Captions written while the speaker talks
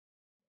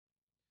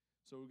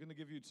So we're going to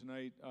give you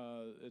tonight,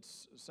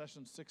 it's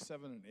session 6,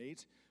 7, and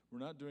 8. We're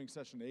not doing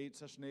session 8.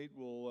 Session 8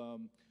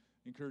 will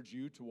encourage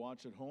you to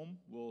watch at home.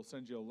 We'll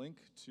send you a link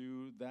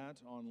to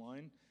that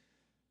online.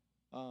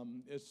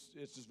 It's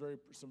just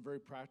some very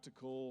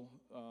practical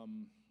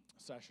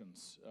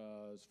sessions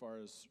as far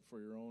as for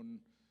your own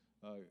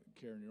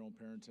care and your own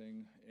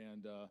parenting.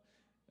 And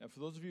for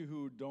those of you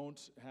who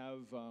don't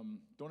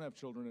have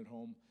children at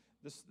home,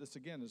 this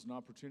again is an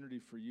opportunity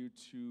for you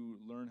to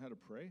learn how to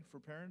pray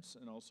for parents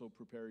and also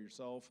prepare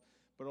yourself,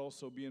 but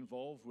also be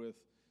involved with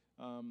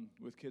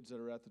kids that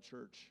are at the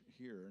church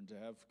here, and to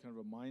have kind of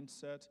a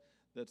mindset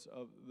that's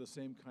of the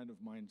same kind of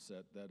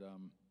mindset that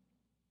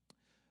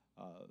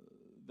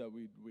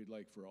we'd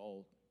like for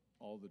all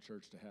the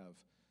church to have.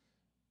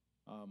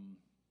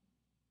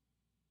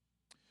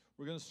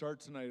 We're going to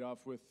start tonight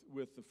off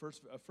with the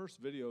first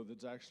video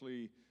that's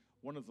actually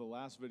one of the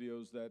last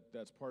videos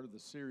that's part of the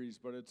series,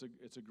 but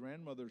it's a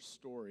grandmother's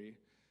story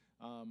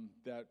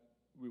that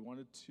we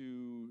wanted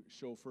to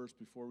show first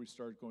before we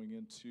start going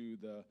into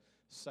the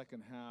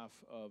second half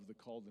of the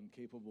called and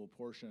capable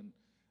portion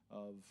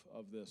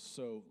of this.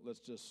 So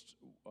let's just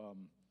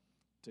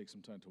take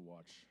some time to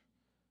watch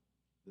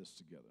this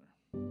together.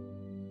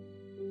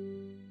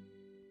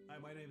 Hi,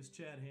 my name is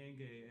Chad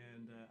Hangay,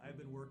 and I've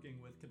been working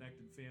with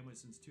Connected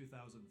Families since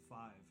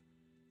 2005.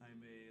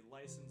 I'm a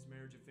licensed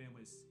marriage and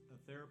family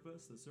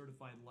therapist, a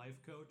certified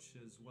life coach,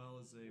 as well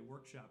as a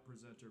workshop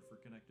presenter for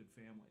Connected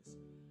Families.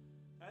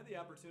 I had the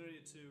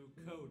opportunity to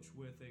coach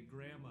with a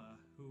grandma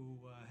who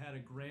had a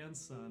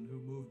grandson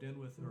who moved in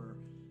with her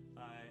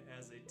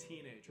as a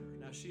teenager.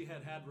 Now, she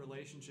had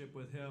relationship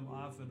with him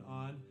off and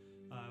on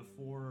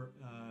for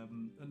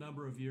a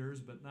number of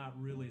years, but not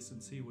really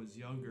since he was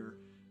younger,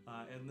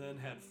 and then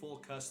had full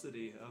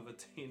custody of a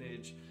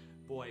teenage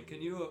boy.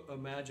 Can you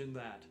imagine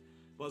that?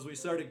 Well, as we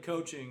started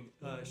coaching,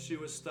 she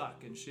was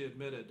stuck, and she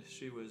admitted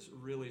she was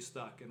really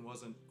stuck and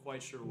wasn't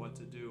quite sure what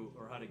to do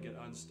or how to get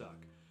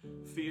unstuck.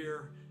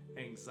 Fear,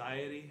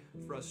 anxiety,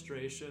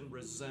 frustration,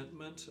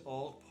 resentment,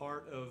 all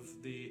part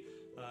of the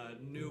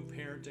new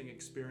parenting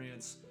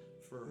experience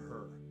for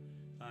her.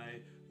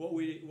 What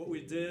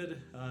we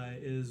did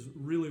is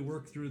really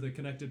work through the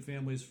Connected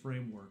Families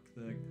framework,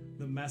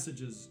 the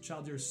messages: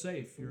 child, you're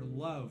safe, you're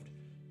loved,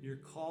 you're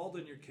called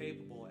and you're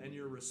capable, and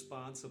you're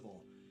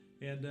responsible.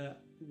 And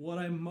what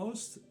I'm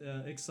most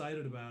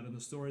excited about in the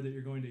story that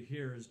you're going to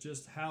hear is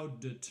just how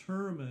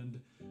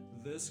determined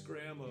this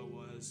grandma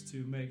was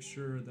to make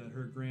sure that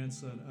her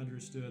grandson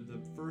understood the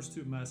first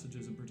two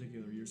messages in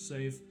particular: you're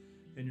safe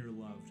and you're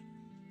loved,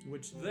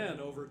 which then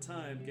over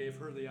time gave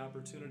her the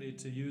opportunity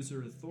to use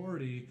her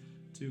authority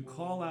to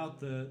call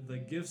out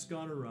the gifts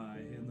gone awry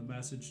in the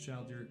message: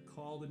 child, you're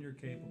called and you're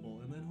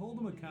capable, and then hold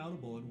them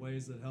accountable in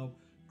ways that help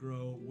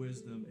grow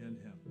wisdom in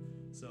him.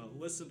 So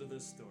listen to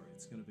this story.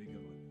 It's going to be a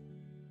good one.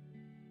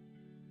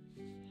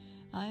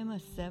 I'm a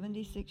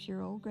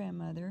 76-year-old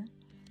grandmother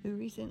who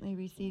recently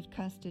received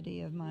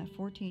custody of my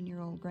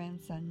 14-year-old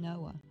grandson,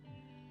 Noah.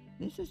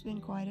 This has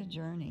been quite a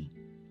journey.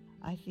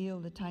 I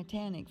feel the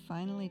Titanic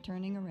finally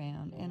turning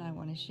around, and I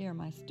want to share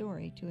my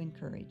story to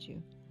encourage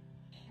you.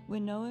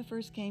 When Noah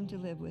first came to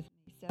live with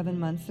me 7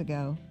 months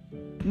ago,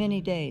 many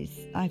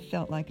days I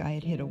felt like I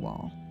had hit a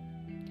wall.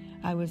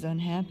 I was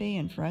unhappy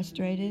and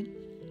frustrated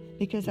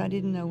because I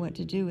didn't know what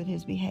to do with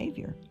his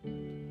behavior.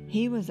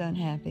 He was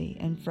unhappy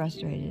and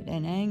frustrated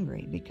and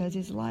angry because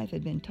his life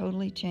had been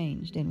totally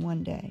changed in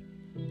one day.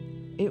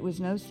 It was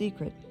no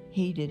secret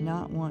he did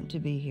not want to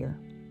be here.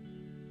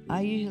 I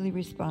usually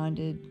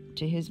responded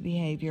to his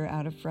behavior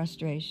out of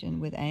frustration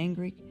with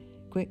angry,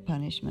 quick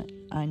punishment.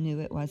 I knew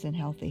it wasn't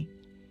healthy.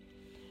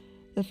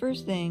 The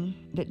first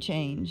thing that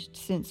changed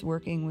since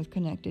working with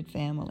Connected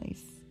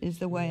Families is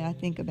the way I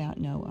think about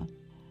Noah.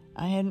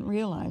 I hadn't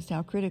realized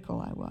how critical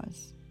I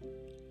was.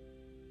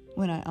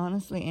 When I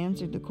honestly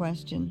answered the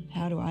question,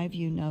 how do I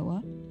view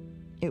Noah?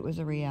 It was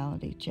a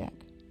reality check.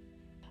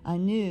 I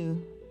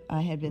knew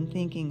I had been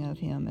thinking of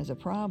him as a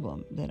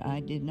problem that I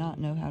did not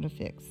know how to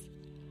fix.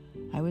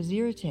 I was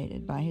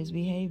irritated by his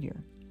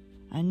behavior.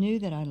 I knew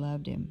that I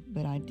loved him,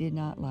 but I did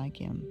not like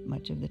him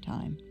much of the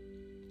time.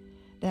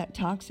 That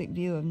toxic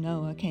view of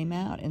Noah came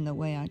out in the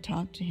way I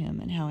talked to him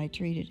and how I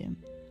treated him.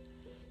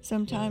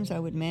 Sometimes I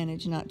would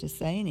manage not to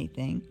say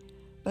anything,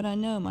 but I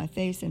know my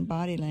face and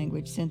body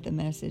language sent the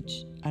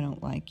message, I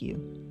don't like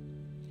you.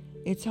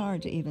 It's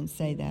hard to even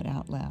say that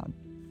out loud.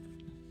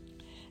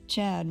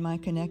 Chad, my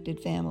Connected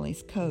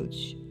Families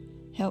coach,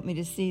 helped me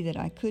to see that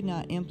I could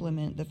not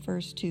implement the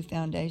first two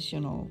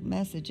foundational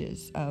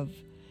messages of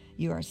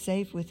you are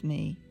safe with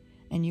me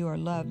and you are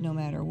loved no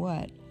matter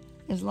what,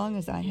 as long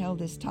as I held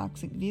this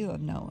toxic view of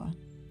Noah.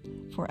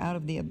 For out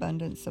of the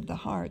abundance of the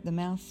heart, the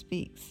mouth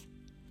speaks.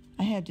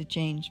 I had to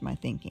change my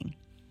thinking.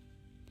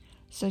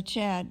 So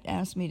Chad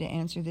asked me to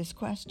answer this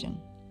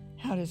question: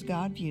 how does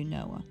God view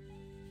Noah?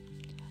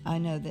 I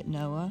know that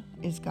Noah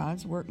is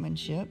God's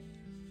workmanship.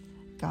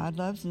 God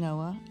loves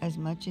Noah as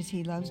much as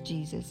he loves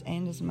Jesus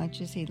and as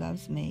much as he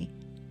loves me.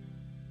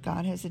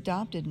 God has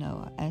adopted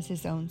Noah as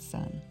his own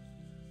son.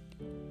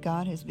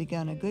 God has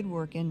begun a good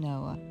work in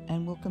Noah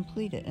and will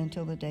complete it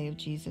until the day of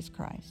Jesus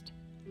Christ.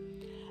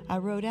 I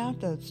wrote out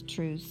those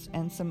truths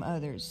and some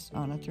others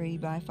on a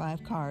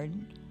 3x5 card,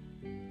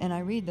 and I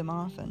read them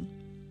often.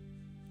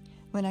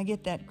 When I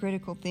get that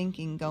critical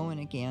thinking going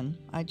again,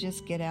 I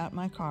just get out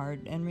my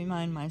card and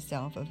remind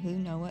myself of who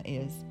Noah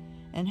is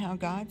and how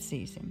God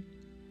sees him.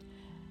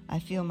 I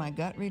feel my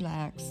gut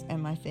relax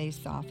and my face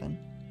soften,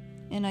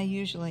 and I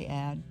usually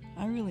add,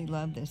 I really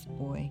love this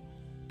boy.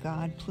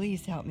 God,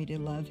 please help me to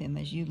love him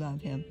as you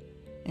love him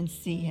and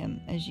see him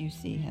as you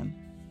see him.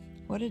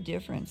 What a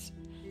difference.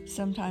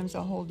 Sometimes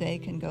a whole day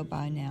can go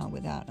by now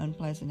without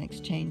unpleasant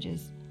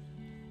exchanges,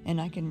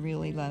 and I can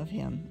really love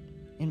him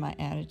in my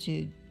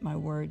attitude, my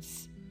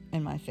words,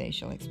 and my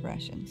facial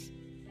expressions.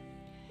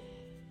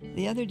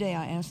 The other day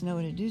I asked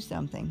Noah to do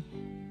something.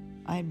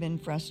 I had been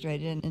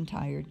frustrated and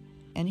tired,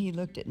 and he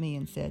looked at me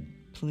and said,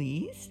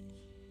 "Please?"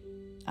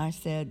 I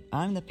said,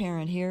 "I'm the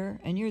parent here,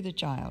 and you're the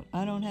child.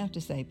 I don't have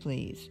to say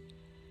please."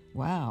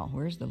 Wow,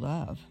 where's the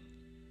love?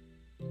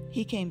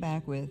 He came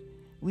back with,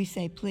 "We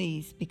say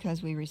please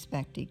because we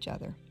respect each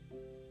other."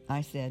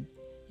 I said,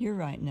 "You're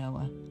right,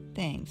 Noah.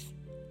 Thanks.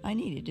 I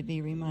needed to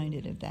be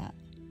reminded of that."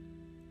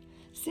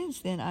 Since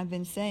then, I've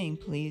been saying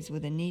please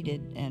with a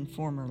needed and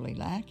formerly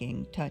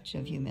lacking touch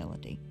of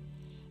humility,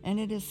 and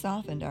it has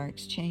softened our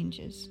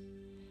exchanges.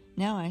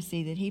 Now I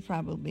see that he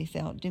probably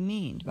felt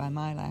demeaned by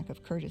my lack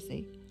of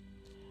courtesy.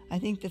 I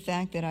think the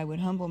fact that I would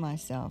humble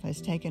myself has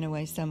taken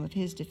away some of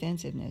his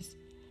defensiveness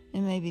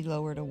and maybe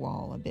lowered a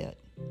wall a bit.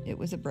 It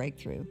was a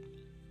breakthrough.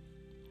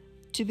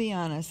 To be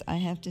honest, I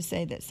have to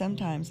say that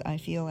sometimes I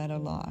feel at a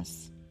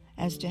loss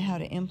as to how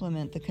to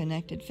implement the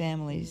Connected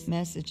Family's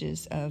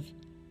messages of,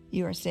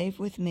 you are safe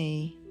with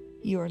me,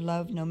 you are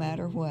loved no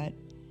matter what,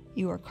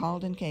 you are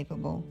called and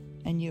capable,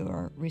 and you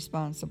are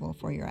responsible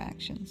for your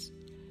actions.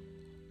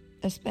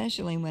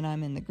 Especially when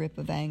I'm in the grip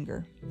of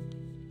anger.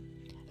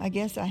 I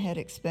guess I had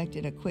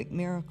expected a quick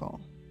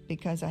miracle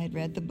because I had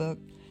read the book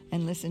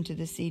and listened to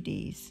the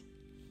CDs.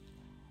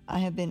 I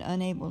have been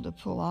unable to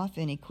pull off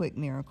any quick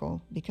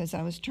miracle because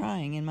I was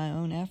trying in my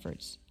own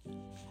efforts.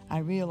 I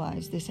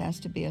realized this has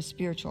to be a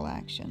spiritual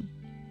action.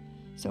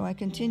 So I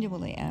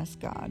continually ask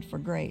God for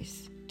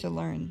grace to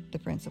learn the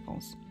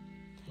principles.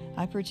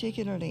 I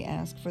particularly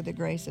ask for the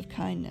grace of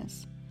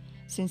kindness,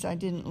 since I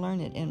didn't learn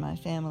it in my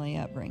family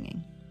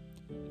upbringing.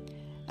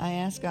 I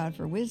ask God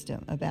for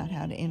wisdom about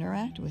how to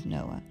interact with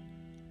Noah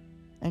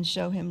and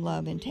show him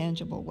love in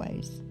tangible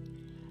ways.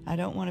 I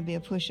don't want to be a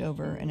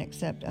pushover and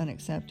accept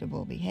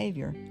unacceptable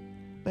behavior,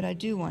 but I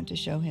do want to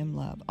show him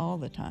love all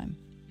the time.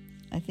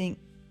 I think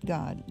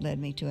God led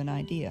me to an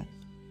idea.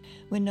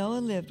 When Noah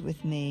lived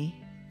with me,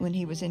 when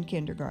he was in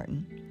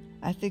kindergarten,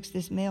 I fixed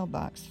this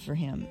mailbox for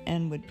him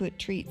and would put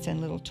treats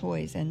and little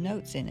toys and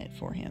notes in it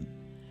for him.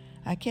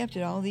 I kept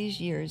it all these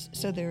years,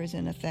 so there is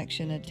an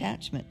affection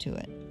attachment to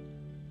it.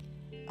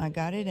 I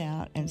got it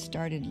out and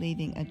started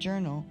leaving a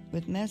journal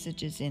with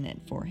messages in it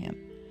for him.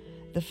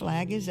 The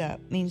flag is up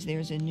means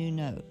there's a new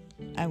note.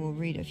 I will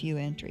read a few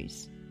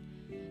entries.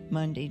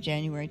 Monday,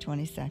 January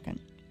 22nd.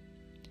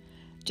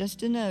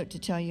 Just a note to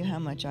tell you how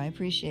much I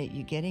appreciate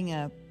you getting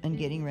up and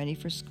getting ready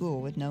for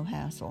school with no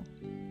hassle.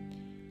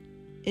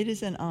 It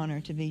is an honor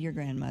to be your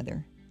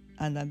grandmother.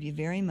 I love you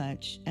very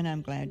much, and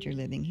I'm glad you're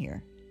living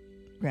here.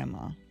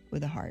 Grandma,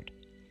 with a heart.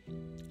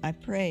 I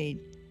prayed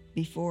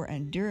before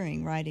and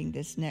during writing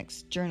this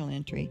next journal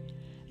entry,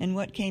 and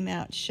what came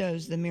out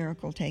shows the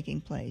miracle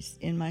taking place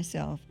in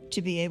myself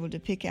to be able to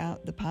pick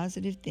out the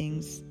positive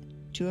things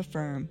to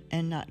affirm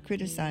and not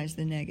criticize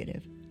the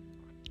negative.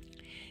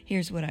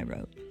 Here's what I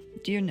wrote.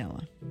 Dear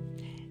Noah,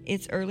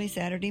 it's early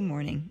Saturday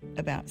morning,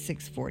 about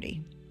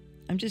 6:40.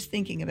 I'm just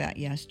thinking about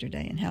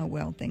yesterday and how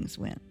well things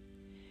went.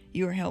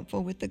 You were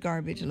helpful with the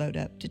garbage load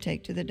up to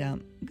take to the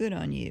dump. Good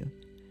on you.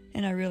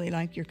 And I really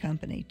liked your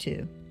company,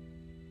 too.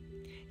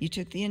 You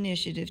took the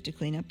initiative to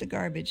clean up the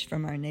garbage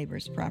from our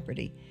neighbor's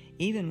property,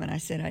 even when I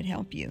said I'd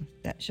help you.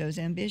 That shows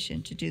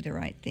ambition to do the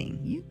right thing.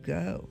 You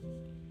go.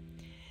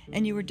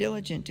 And you were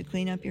diligent to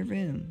clean up your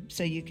room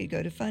so you could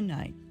go to fun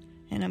night.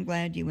 And I'm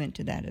glad you went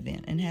to that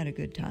event and had a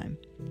good time.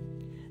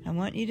 I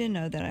want you to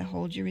know that I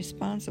hold you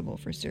responsible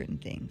for certain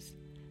things,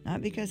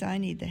 not because I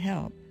need the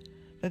help,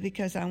 but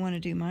because I want to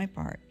do my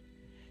part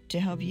to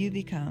help you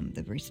become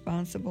the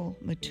responsible,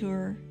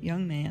 mature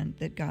young man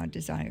that God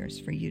desires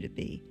for you to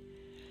be.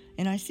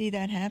 And I see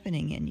that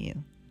happening in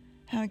you.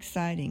 How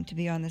exciting to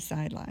be on the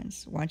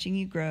sidelines, watching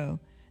you grow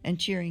and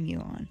cheering you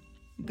on.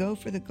 Go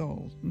for the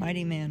goal,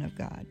 mighty man of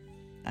God.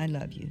 I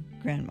love you,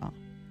 Grandma,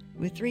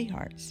 with 3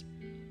 hearts.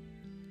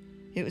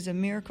 It was a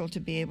miracle to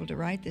be able to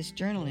write this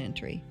journal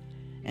entry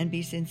and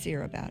be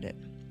sincere about it.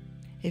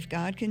 If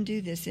God can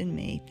do this in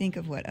me, think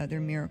of what other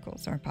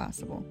miracles are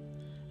possible.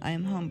 I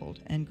am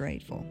humbled and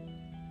grateful.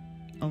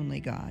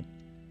 Only God.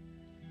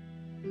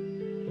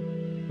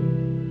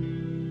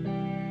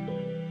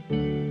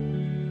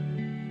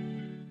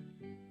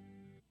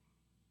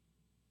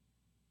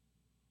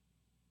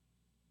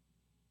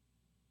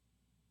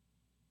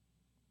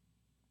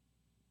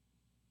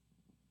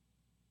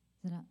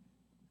 Is it up?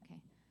 Okay.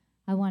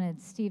 I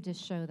wanted Steve to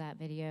show that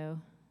video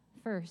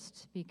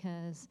first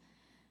because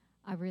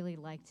I really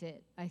liked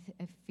it. I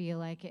feel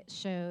like it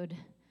showed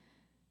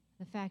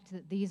the fact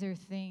that these are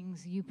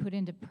things you put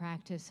into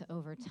practice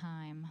over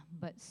time,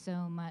 but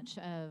so much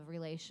of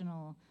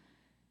relational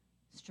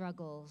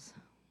struggles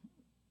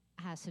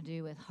has to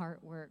do with heart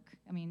work.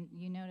 I mean,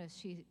 you notice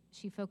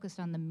she focused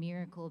on the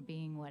miracle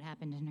being what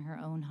happened in her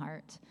own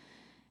heart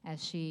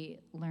as she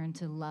learned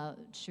to love,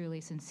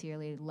 truly,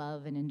 sincerely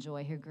love and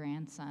enjoy her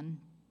grandson.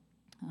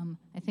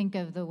 I think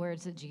of the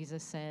words that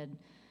Jesus said,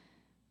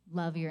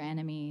 love your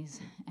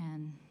enemies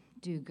and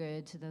do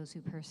good to those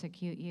who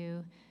persecute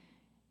you.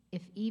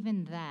 If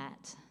even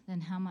that, then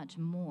how much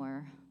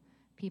more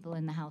people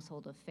in the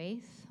household of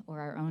faith or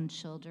our own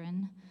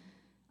children?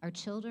 Our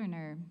children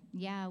are,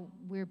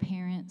 we're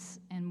parents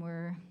and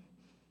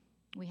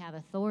we have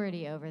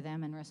authority over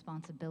them and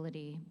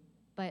responsibility,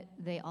 but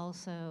they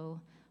also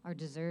are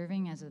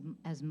deserving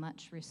as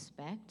much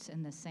respect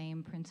and the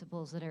same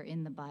principles that are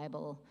in the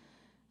Bible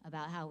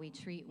about how we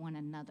treat one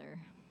another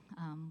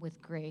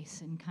with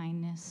grace and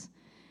kindness.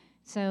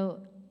 So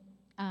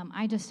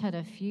I just had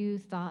a few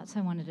thoughts I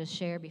wanted to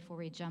share before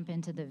we jump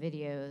into the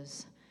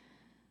videos.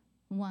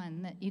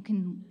 One, that you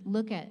can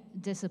look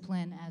at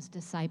discipline as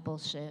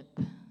discipleship,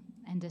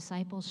 and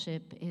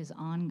discipleship is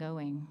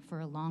ongoing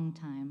for a long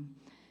time,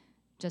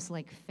 just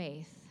like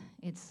faith.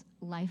 It's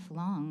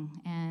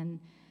lifelong, and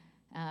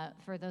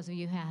for those of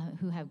you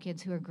who have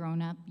kids who are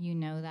grown up, you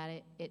know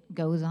that it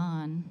goes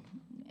on,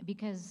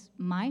 because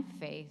my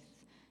faith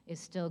is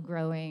still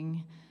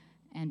growing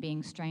and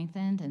being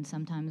strengthened and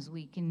sometimes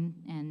weakened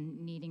and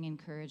needing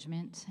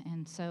encouragement.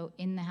 And so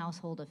in the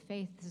household of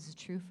faith, this is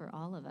true for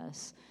all of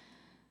us.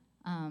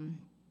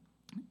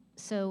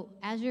 So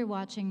as you're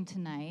watching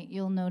tonight,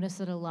 you'll notice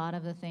that a lot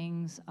of the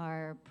things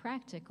are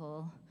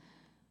practical,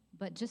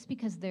 but just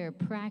because they're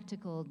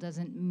practical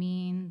doesn't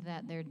mean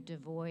that they're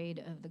devoid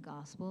of the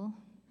gospel,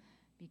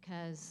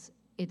 because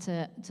it's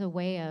a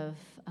way of,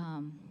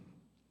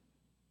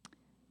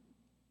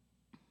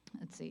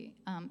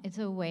 it's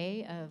a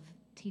way of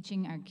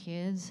teaching our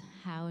kids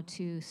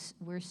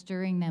we're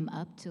stirring them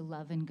up to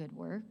love and good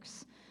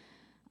works.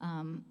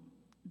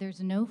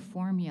 There's no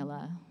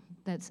formula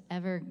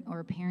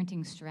or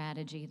parenting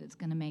strategy that's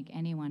going to make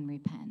anyone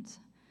repent.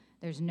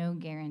 There's no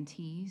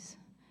guarantees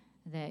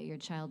that your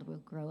child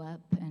will grow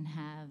up and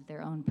have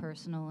their own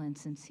personal and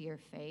sincere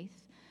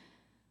faith.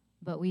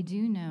 But we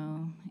do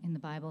know in the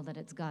Bible that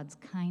it's God's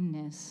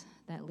kindness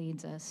that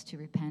leads us to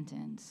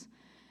repentance.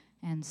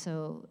 And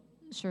so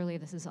surely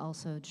this is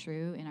also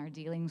true in our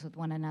dealings with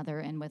one another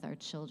and with our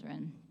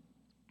children.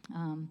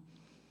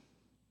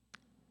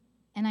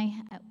 And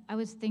I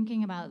was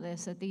thinking about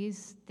this, that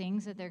these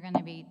things that they're going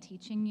to be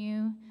teaching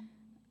you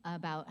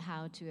about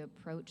how to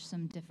approach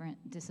some different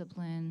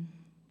discipline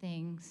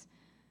things,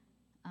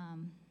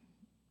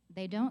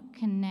 they don't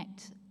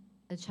connect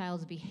a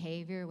child's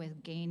behavior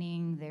with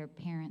gaining their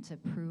parents'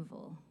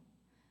 approval,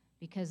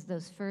 because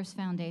those first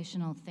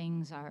foundational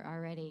things are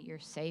already, you're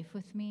safe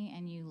with me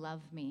and you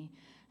love me.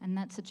 And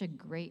that's such a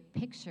great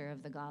picture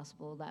of the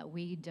gospel, that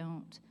we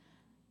don't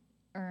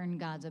earn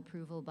God's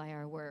approval by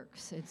our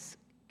works. It's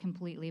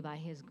completely by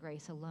his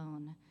grace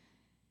alone.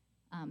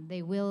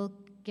 They will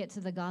get to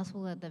the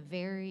gospel at the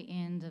very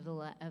end of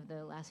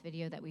the last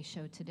video that we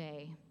showed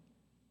today.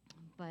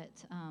 But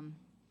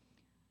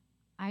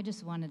I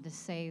just wanted to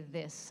say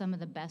this. Some of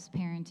the best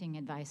parenting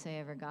advice I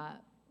ever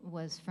got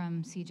was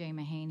from C.J.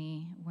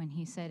 Mahaney, when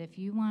he said, if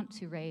you want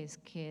to raise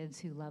kids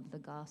who love the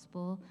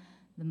gospel,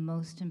 the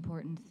most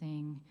important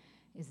thing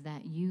is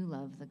that you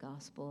love the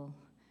gospel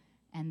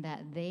and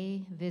that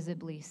they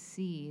visibly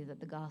see that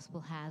the gospel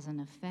has an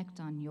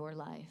effect on your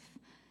life.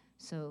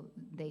 So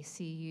they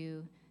see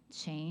you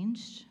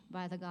changed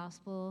by the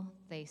gospel.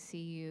 They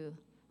see you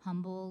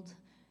humbled,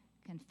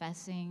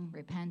 confessing,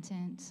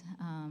 repentant.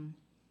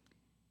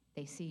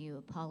 They see you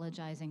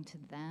apologizing to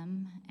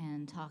them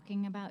and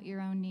talking about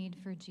your own need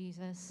for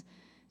Jesus.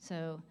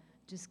 So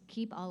just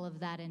keep all of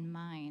that in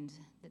mind.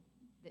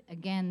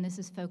 Again, this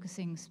is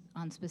focusing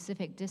on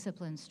specific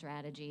discipline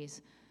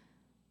strategies,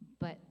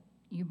 but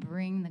you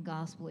bring the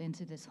gospel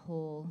into this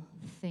whole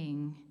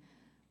thing,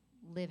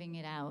 living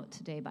it out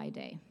day by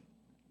day.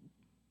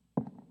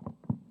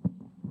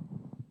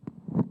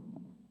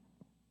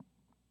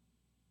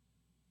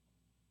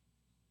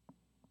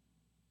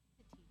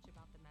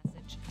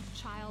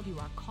 Child, you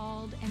are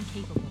called and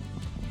capable.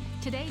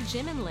 Today,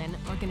 Jim and Lynn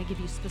are going to give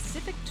you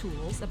specific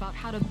tools about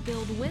how to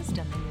build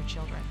wisdom in your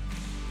children.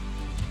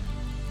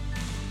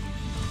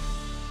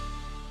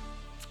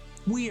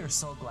 We are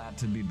so glad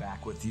to be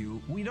back with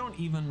you. We don't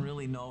even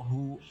really know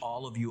who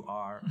all of you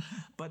are,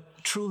 but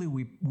truly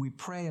we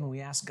pray and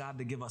we ask God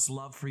to give us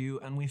love for you,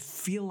 and we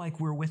feel like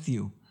we're with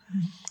you.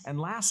 And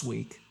last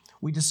week,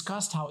 we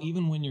discussed how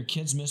even when your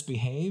kids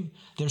misbehave,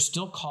 they're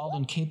still called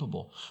and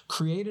capable,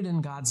 created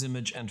in God's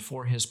image and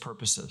for his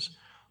purposes.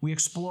 We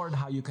explored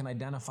how you can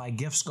identify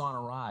gifts gone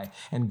awry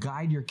and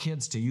guide your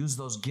kids to use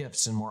those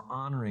gifts in more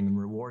honoring and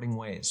rewarding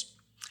ways.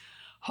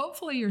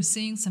 Hopefully you're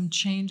seeing some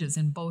changes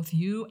in both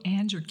you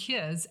and your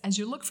kids as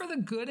you look for the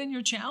good in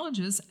your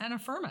challenges and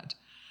affirm it.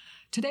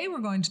 Today we're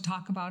going to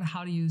talk about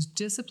how to use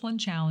discipline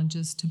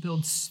challenges to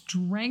build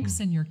strengths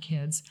in your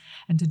kids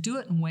and to do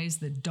it in ways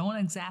that don't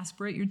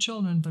exasperate your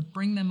children but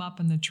bring them up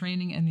in the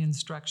training and the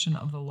instruction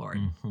of the Lord.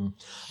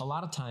 A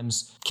lot of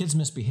times kids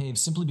misbehave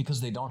simply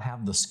because they don't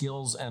have the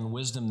skills and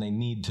wisdom they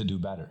need to do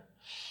better.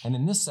 And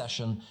in this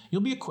session,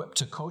 you'll be equipped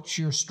to coach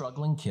your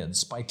struggling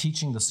kids by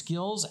teaching the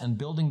skills and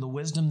building the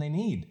wisdom they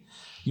need.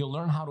 You'll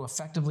learn how to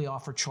effectively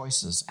offer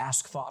choices,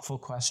 ask thoughtful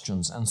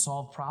questions, and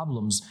solve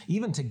problems,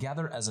 even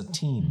together as a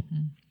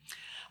team.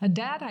 A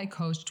dad I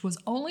coached was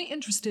only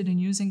interested in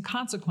using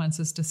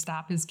consequences to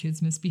stop his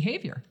kids'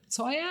 misbehavior.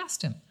 So I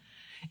asked him,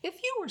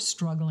 if you were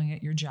struggling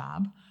at your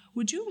job,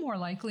 would you more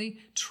likely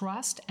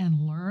trust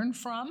and learn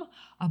from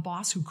a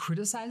boss who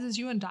criticizes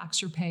you and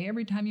docks your pay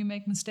every time you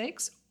make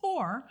mistakes,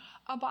 or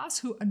a boss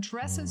who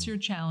addresses your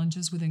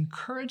challenges with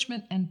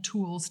encouragement and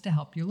tools to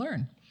help you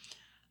learn?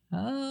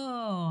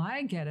 Oh,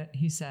 I get it,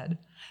 he said.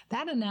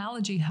 That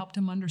analogy helped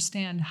him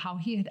understand how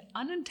he had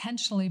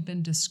unintentionally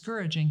been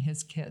discouraging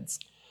his kids.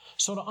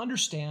 So to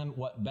understand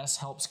what best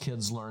helps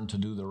kids learn to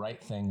do the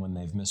right thing when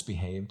they've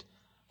misbehaved,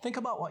 think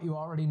about what you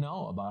already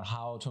know about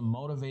how to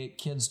motivate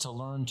kids to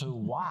learn to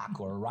walk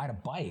or ride a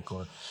bike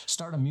or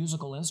start a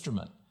musical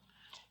instrument.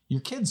 Your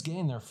kids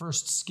gain their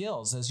first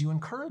skills as you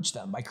encourage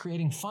them by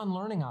creating fun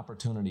learning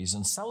opportunities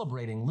and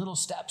celebrating little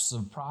steps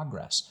of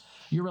progress.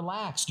 You're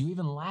relaxed. You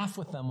even laugh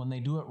with them when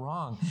they do it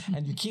wrong,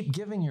 and you keep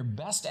giving your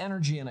best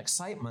energy and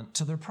excitement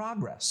to their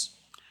progress.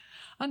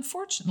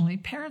 Unfortunately,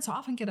 parents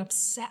often get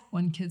upset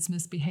when kids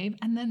misbehave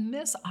and then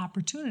miss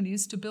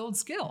opportunities to build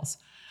skills,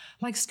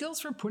 like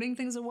skills for putting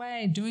things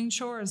away, doing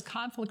chores,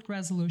 conflict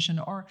resolution,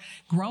 or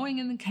growing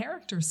in the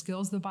character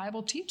skills the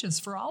Bible teaches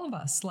for all of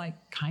us,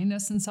 like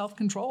kindness and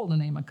self-control, to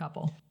name a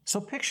couple.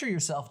 So picture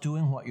yourself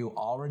doing what you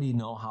already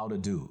know how to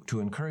do to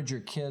encourage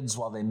your kids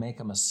while they make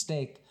a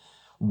mistake,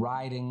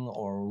 riding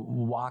or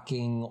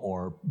walking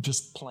or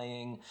just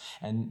playing,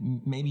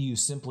 and maybe you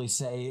simply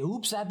say,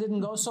 oops, that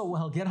didn't go so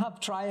well, get up,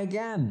 try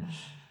again.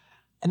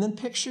 And then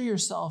picture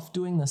yourself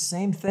doing the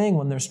same thing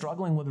when they're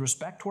struggling with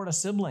respect toward a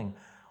sibling,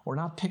 or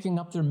not picking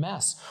up their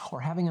mess, or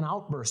having an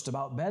outburst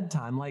about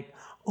bedtime like,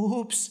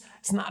 oops,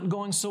 it's not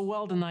going so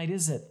well tonight,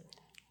 is it?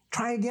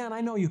 Try again, I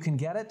know you can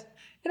get it.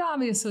 It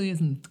obviously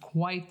isn't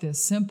quite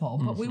this simple,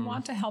 but we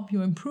want to help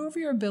you improve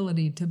your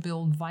ability to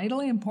build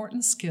vitally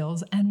important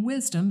skills and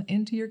wisdom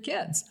into your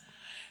kids.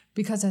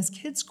 Because as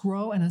kids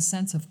grow in a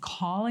sense of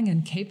calling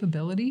and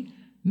capability,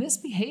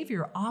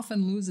 misbehavior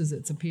often loses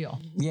its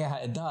appeal. Yeah,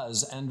 it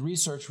does, and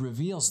research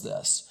reveals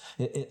this.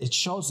 It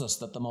shows us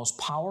that the most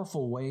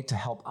powerful way to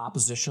help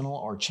oppositional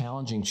or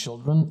challenging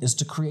children is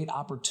to create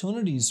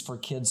opportunities for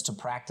kids to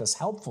practice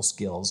helpful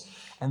skills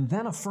and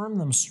then affirm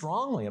them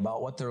strongly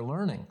about what they're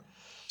learning.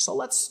 So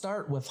let's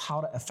start with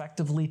how to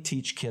effectively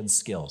teach kids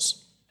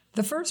skills.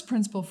 The first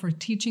principle for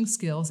teaching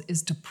skills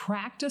is to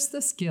practice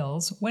the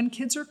skills when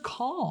kids are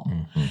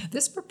calm.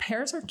 This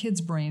prepares our kids'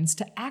 brains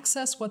to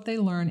access what they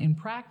learn in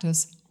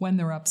practice when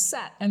they're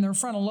upset and their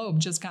frontal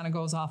lobe just kind of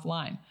goes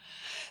offline.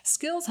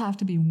 Skills have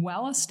to be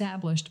well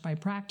established by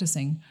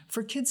practicing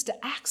for kids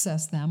to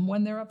access them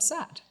when they're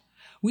upset.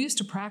 We used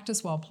to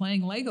practice while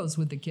playing Legos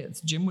with the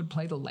kids. Jim would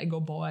play the Lego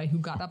boy who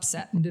got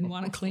upset and didn't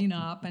want to clean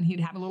up, and he'd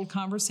have a little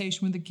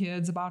conversation with the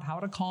kids about how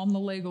to calm the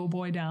Lego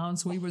boy down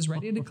so he was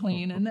ready to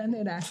clean, and then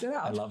they'd act it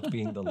out. I loved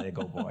being the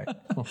Lego boy.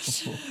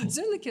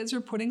 Soon the kids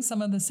were putting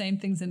some of the same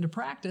things into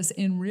practice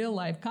in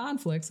real-life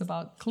conflicts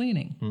about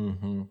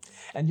cleaning.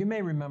 And you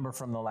may remember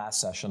from the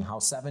last session how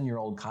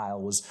 7-year-old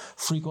Kyle was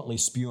frequently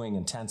spewing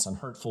intense and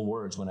hurtful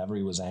words whenever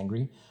he was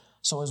angry.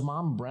 So his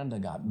mom, Brenda,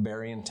 got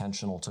very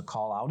intentional to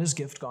call out his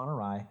gift gone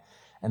awry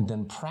and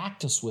then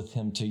practice with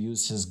him to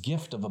use his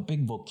gift of a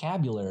big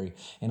vocabulary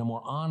in a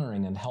more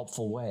honoring and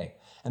helpful way.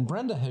 And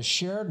Brenda has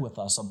shared with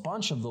us a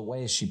bunch of the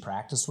ways she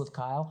practiced with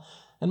Kyle,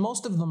 and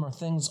most of them are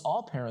things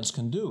all parents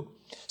can do.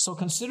 So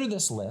consider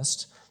this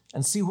list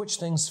and see which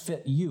things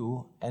fit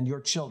you and your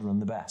children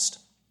the best.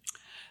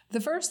 The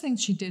first thing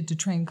she did to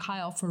train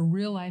Kyle for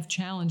real-life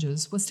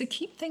challenges was to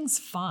keep things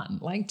fun,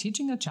 like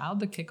teaching a child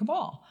to kick a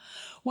ball.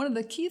 One of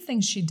the key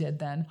things she did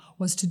then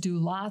was to do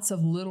lots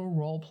of little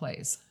role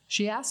plays.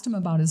 She asked him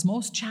about his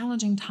most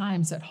challenging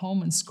times at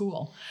home and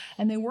school,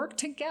 and they worked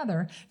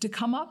together to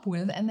come up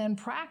with and then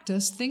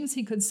practice things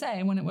he could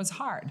say when it was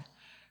hard.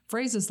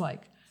 Phrases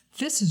like,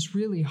 "This is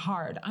really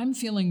hard. I'm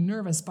feeling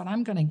nervous, but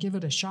I'm going to give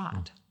it a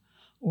shot."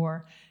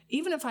 Or,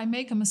 "Even if I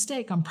make a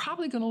mistake, I'm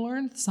probably going to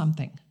learn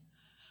something."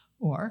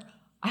 Or,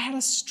 "I had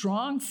a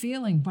strong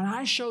feeling, but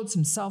I showed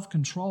some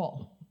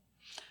self-control.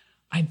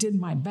 I did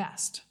my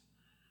best."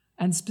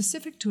 And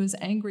specific to his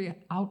angry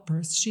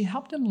outbursts, she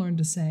helped him learn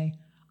to say,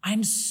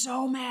 "I'm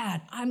so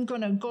mad, I'm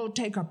going to go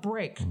take a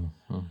break.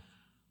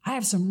 I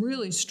have some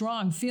really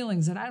strong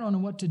feelings that I don't know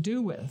what to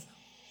do with."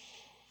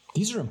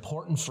 These are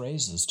important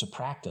phrases to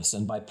practice,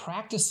 and by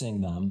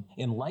practicing them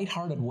in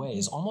lighthearted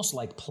ways, almost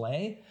like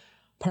play,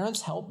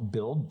 Parents help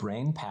build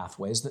brain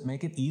pathways that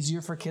make it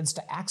easier for kids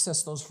to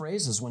access those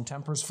phrases when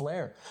tempers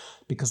flare.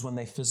 Because when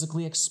they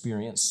physically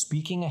experience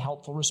speaking a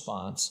helpful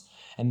response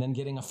and then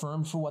getting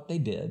affirmed for what they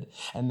did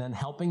and then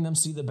helping them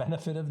see the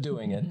benefit of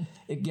doing it,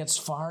 it gets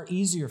far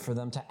easier for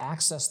them to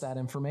access that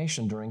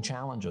information during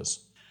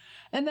challenges.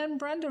 And then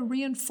Brenda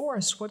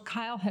reinforced what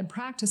Kyle had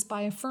practiced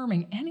by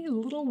affirming any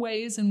little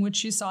ways in which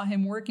she saw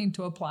him working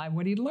to apply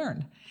what he'd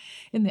learned.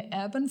 In the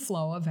ebb and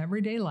flow of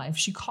everyday life,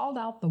 she called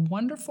out the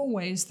wonderful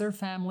ways their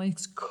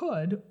families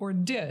could or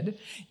did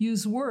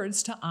use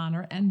words to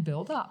honor and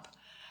build up.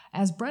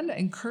 As Brenda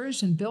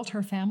encouraged and built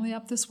her family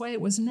up this way, it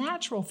was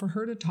natural for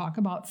her to talk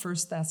about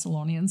 1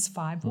 Thessalonians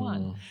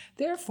 5:1.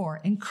 Therefore,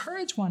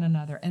 encourage one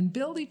another and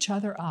build each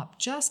other up,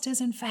 just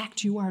as in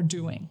fact you are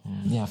doing.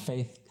 Yeah,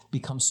 faith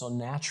becomes so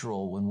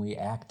natural when we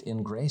act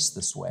in grace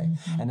this way.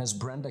 And as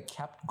Brenda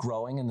kept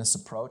growing in this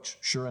approach,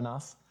 sure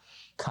enough,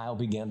 Kyle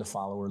began to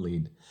follow her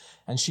lead.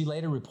 And she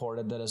later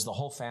reported that as the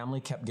whole family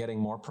kept getting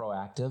more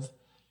proactive,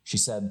 she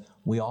said,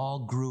 we all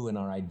grew in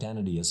our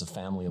identity as a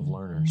family of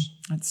learners.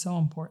 That's so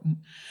important.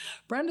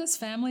 Brenda's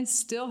family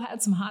still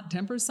had some hot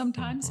tempers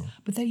sometimes,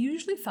 but they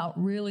usually felt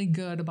really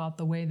good about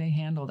the way they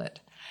handled it.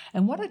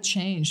 And what a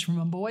change from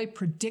a boy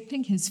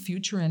predicting his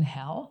future in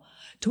hell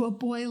to a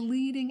boy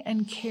leading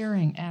and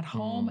caring at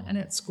home and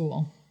at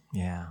school.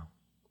 Yeah.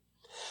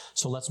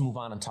 So let's move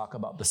on and talk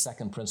about the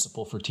second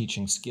principle for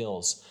teaching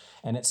skills,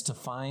 and it's to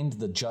find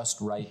the just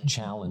right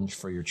challenge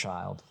for your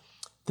child.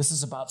 This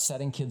is about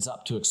setting kids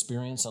up to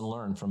experience and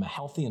learn from a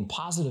healthy and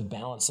positive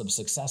balance of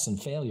success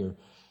and failure,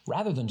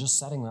 rather than just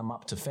setting them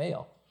up to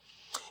fail.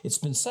 It's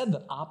been said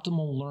that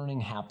optimal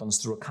learning happens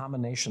through a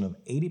combination of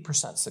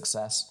 80%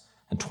 success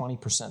and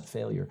 20%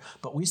 failure.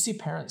 But we see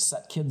parents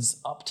set kids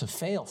up to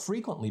fail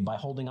frequently by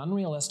holding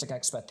unrealistic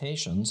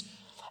expectations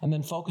and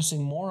then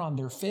focusing more on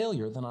their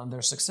failure than on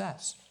their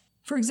success.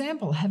 For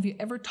example, have you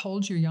ever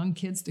told your young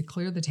kids to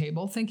clear the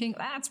table thinking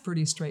that's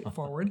pretty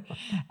straightforward,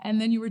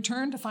 and then you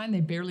return to find they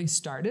barely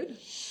started?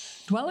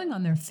 Dwelling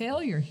on their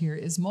failure here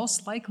is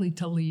most likely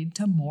to lead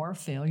to more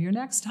failure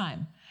next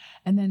time.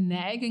 And then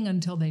nagging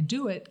until they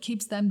do it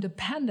keeps them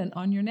dependent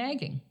on your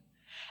nagging.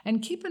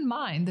 And keep in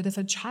mind that if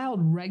a child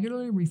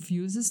regularly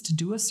refuses to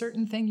do a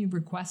certain thing you've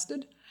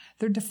requested,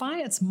 their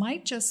defiance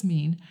might just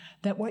mean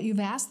that what you've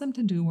asked them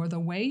to do or the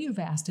way you've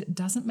asked it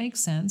doesn't make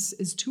sense,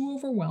 is too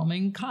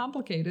overwhelming,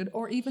 complicated,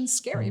 or even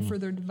scary for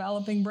their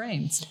developing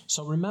brains.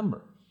 So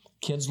remember,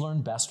 kids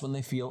learn best when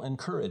they feel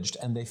encouraged,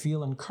 and they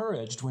feel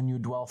encouraged when you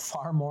dwell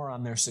far more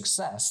on their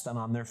success than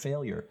on their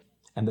failure.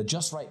 And the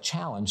just right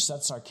challenge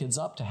sets our kids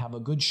up to have a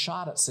good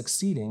shot at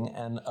succeeding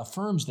and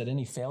affirms that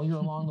any failure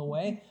along the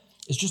way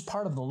is just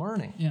part of the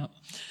learning. Yeah.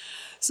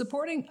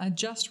 Supporting a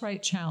just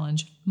right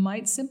challenge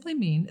might simply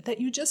mean that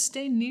you just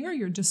stay near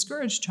your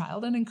discouraged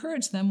child and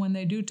encourage them when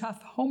they do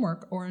tough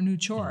homework or a new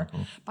chore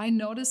by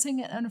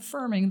noticing and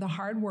affirming the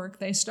hard work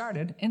they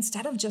started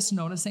instead of just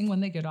noticing when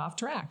they get off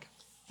track.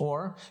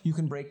 Or you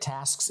can break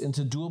tasks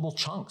into doable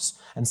chunks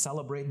and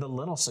celebrate the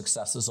little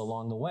successes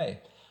along the way.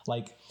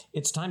 Like,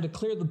 it's time to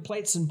clear the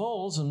plates and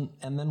bowls, and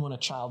then when a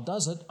child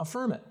does it,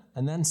 affirm it.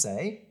 And then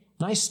say,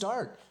 nice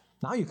start.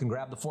 Now you can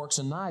grab the forks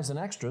and knives and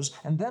extras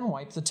and then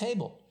wipe the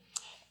table.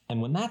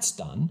 And when that's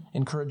done,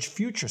 encourage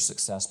future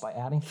success by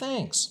adding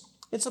thanks.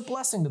 It's a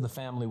blessing to the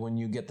family when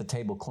you get the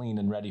table clean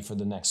and ready for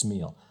the next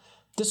meal.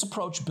 This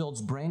approach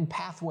builds brain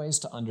pathways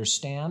to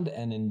understand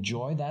and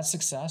enjoy that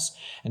success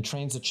and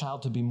trains a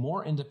child to be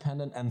more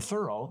independent and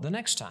thorough the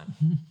next time.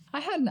 I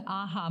had an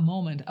aha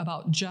moment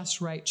about just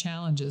right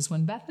challenges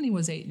when Bethany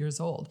was 8 years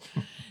old.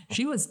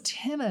 She was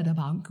timid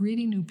about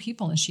greeting new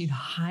people, and she'd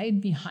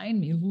hide behind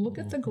me, look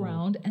at the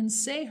ground, and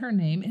say her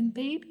name in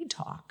baby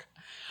talk.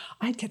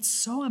 I'd get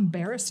so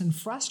embarrassed and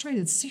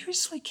frustrated.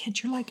 Seriously,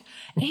 kid, you're like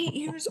 8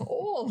 years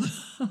old.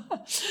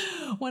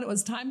 When it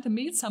was time to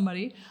meet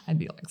somebody, I'd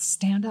be like,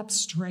 stand up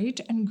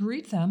straight and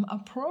greet them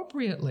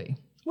appropriately,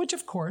 which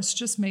of course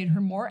just made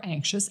her more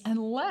anxious and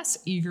less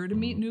eager to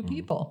meet new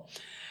people.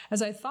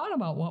 As I thought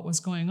about what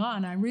was going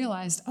on, I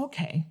realized,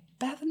 okay,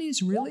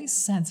 Bethany's really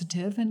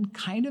sensitive and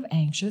kind of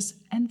anxious,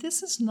 and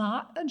this is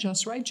not a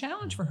just right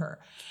challenge for her.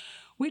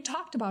 We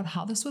talked about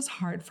how this was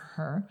hard for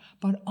her,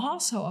 but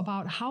also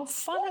about how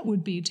fun it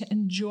would be to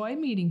enjoy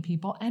meeting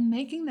people and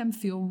making them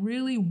feel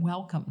really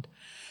welcomed.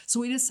 So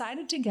we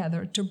decided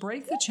together to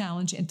break the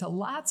challenge into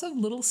lots of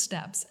little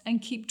steps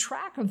and keep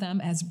track of them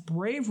as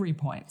bravery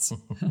points.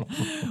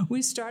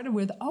 We started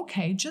with,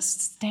 okay,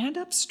 just stand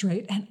up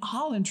straight and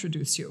I'll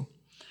introduce you.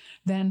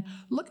 Then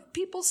look at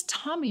people's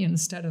tummy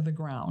instead of the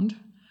ground.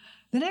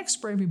 The next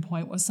bravery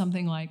point was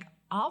something like,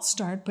 I'll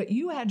start, but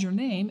you add your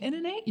name in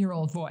an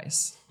 8-year-old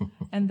voice.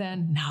 And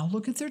then, now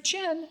look at their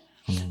chin.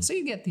 So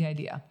you get the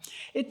idea.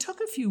 It took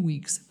a few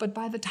weeks, but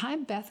by the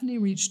time Bethany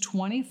reached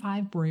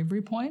 25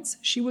 bravery points,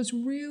 she was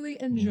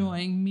really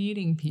enjoying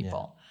meeting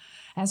people.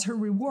 As her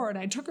reward,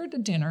 I took her to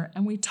dinner,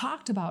 and we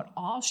talked about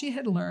all she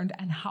had learned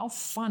and how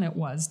fun it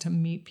was to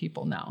meet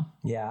people now.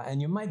 Yeah,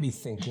 and you might be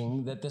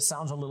thinking that this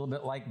sounds a little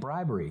bit like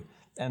bribery.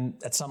 And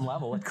at some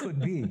level, it could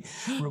be.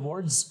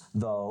 Rewards,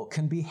 though,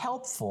 can be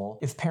helpful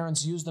if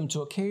parents use them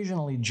to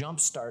occasionally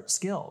jumpstart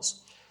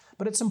skills.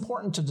 But it's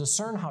important to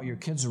discern how your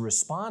kids are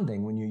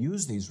responding when you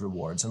use these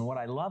rewards. And what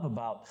I love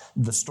about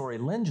the story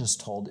Lynn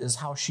just told is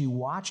how she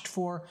watched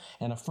for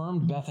and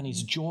affirmed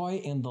Bethany's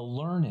joy in the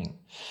learning.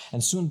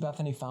 And soon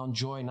Bethany found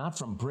joy not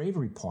from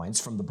bravery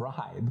points from the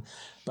bribe,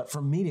 but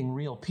from meeting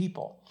real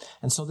people.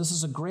 And so this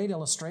is a great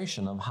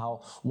illustration of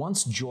how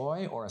once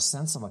joy or a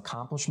sense of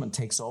accomplishment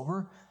takes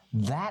over,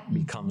 that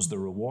becomes the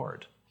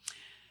reward.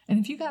 And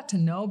if you got to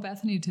know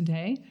Bethany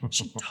today,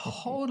 she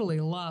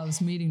totally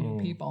loves meeting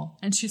new people.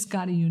 And she's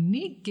got a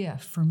unique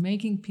gift for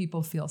making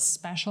people feel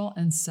special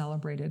and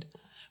celebrated.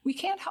 We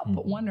can't help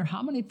but wonder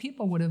how many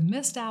people would have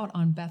missed out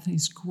on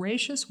Bethany's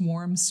gracious,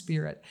 warm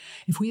spirit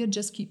if we had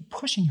just keep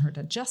pushing her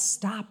to just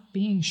stop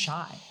being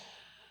shy.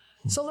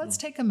 So let's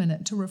take a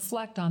minute to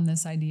reflect on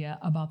this idea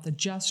about the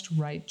Just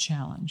Right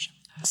challenge.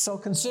 So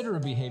consider a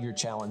behavior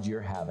challenge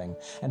you're having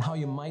and how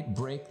you might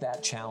break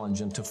that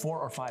challenge into 4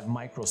 or 5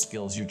 micro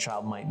skills your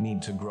child might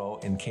need to grow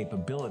in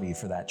capability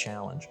for that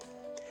challenge.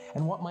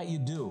 And what might you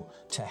do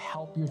to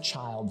help your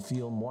child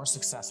feel more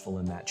successful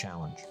in that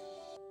challenge?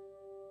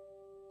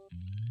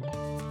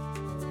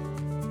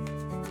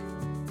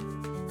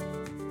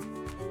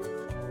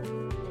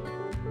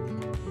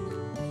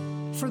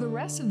 For the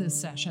rest of this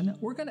session,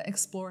 we're going to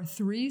explore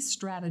 3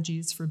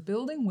 strategies for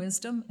building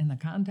wisdom in the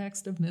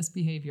context of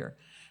misbehavior,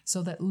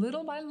 so that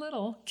little by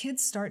little,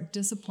 kids start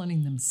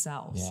disciplining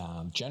themselves.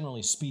 Yeah,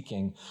 generally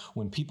speaking,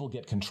 when people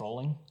get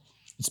controlling,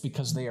 it's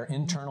because they are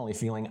internally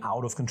feeling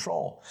out of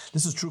control.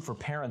 This is true for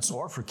parents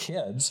or for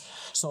kids.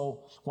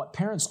 So what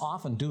parents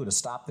often do to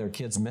stop their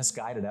kids'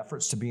 misguided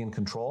efforts to be in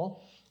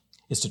control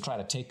is to try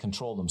to take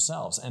control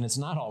themselves. And it's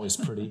not always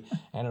pretty,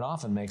 and it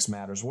often makes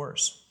matters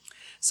worse.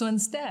 So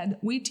instead,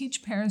 we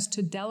teach parents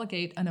to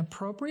delegate an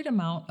appropriate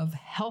amount of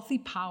healthy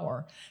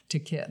power to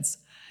kids.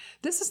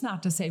 This is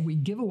not to say we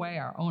give away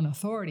our own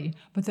authority,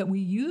 but that we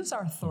use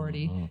our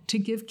authority to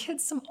give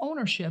kids some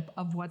ownership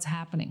of what's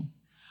happening.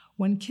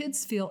 When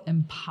kids feel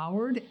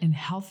empowered in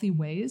healthy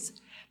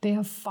ways, they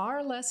have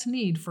far less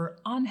need for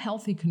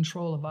unhealthy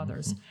control of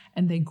others,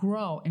 and they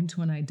grow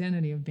into an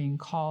identity of being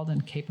called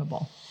and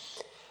capable.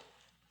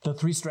 The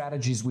 3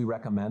 strategies we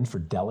recommend for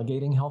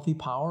delegating healthy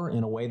power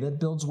in a way that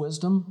builds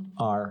wisdom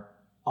are: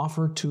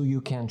 offer 2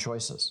 you-can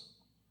choices,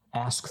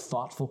 ask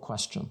thoughtful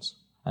questions,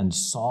 and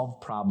solve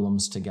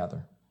problems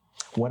together.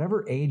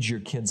 Whatever age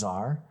your kids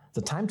are,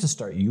 the time to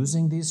start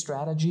using these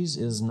strategies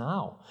is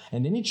now.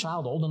 And any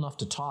child old enough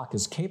to talk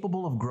is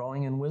capable of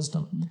growing in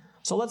wisdom.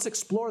 So let's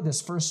explore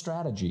this first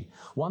strategy,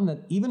 one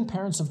that even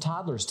parents of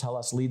toddlers tell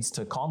us leads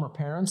to calmer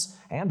parents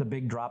and a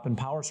big drop in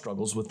power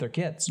struggles with their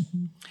kids.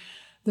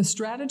 The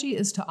strategy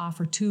is to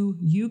offer 2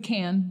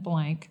 you-can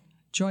blank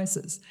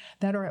choices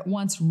that are at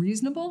once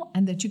reasonable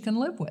and that you can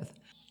live with.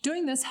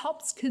 Doing this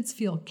helps kids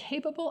feel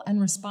capable and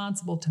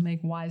responsible to make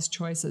wise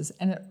choices,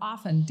 and it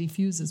often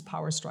diffuses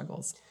power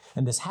struggles.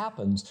 And this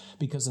happens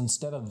because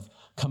instead of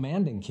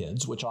commanding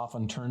kids, which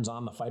often turns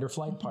on the fight or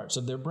flight parts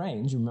of their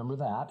brains, you remember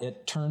that,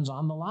 it turns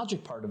on the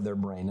logic part of their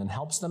brain and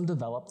helps them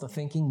develop the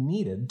thinking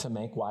needed to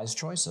make wise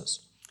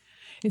choices.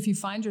 If you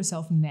find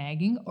yourself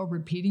nagging or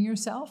repeating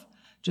yourself,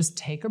 just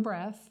take a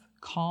breath,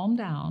 calm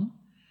down,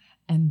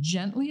 and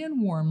gently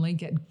and warmly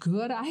get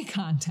good eye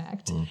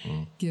contact,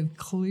 give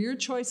clear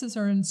choices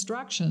or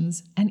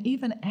instructions, and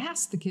even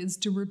ask the kids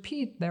to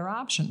repeat their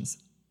options.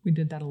 We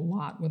did that a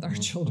lot with our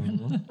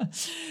children.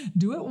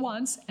 Do it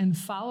once and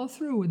follow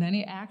through with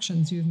any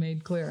actions you've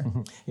made clear.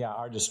 Yeah,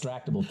 our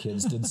distractible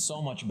kids did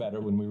so much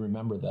better when we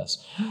remember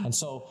this. And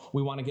so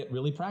we want to get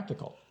really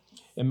practical.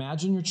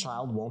 Imagine your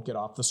child won't get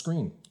off the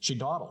screen. She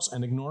dawdles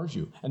and ignores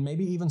you, and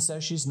maybe even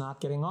says she's not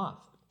getting off.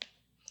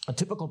 A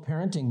typical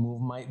parenting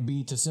move might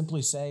be to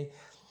simply say,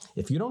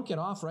 if you don't get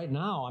off right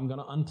now, I'm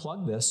going to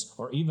unplug this,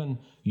 or even,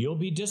 you'll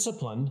be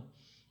disciplined.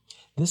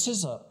 This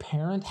is a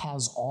parent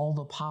has all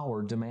the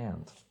power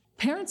demand.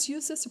 Parents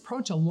use this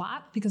approach a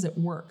lot because it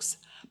works.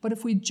 But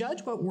if we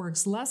judge what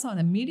works less on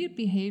immediate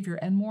behavior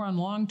and more on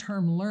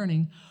long-term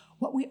learning,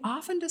 what we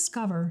often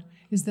discover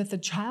is that the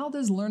child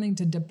is learning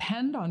to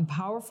depend on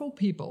powerful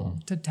people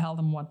to tell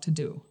them what to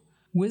do.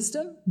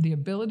 Wisdom, the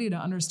ability to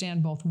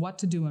understand both what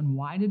to do and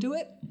why to do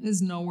it,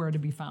 is nowhere to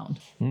be found.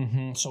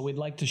 So we'd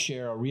like to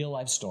share a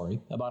real-life story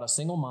about a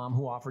single mom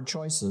who offered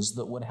choices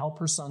that would help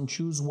her son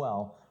choose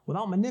well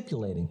without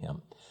manipulating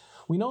him.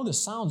 We know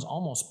this sounds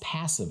almost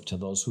passive to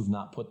those who've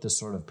not put this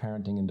sort of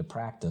parenting into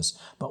practice,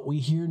 but we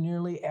hear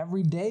nearly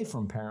every day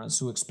from parents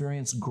who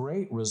experience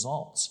great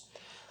results.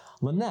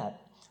 Lynette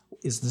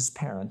is this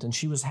parent, and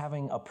she was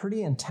having a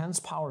pretty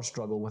intense power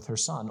struggle with her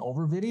son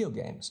over video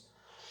games.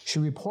 She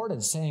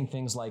reported saying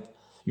things like,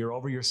 "You're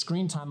over your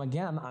screen time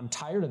again. I'm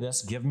tired of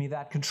this. Give me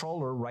that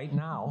controller right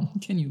now."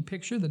 Can you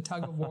picture the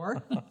tug of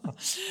war?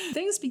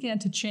 Things began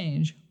to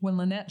change when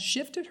Lynette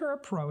shifted her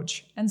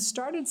approach and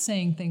started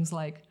saying things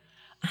like,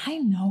 "I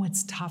know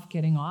it's tough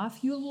getting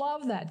off. You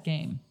love that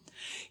game.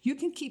 You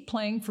can keep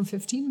playing for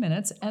 15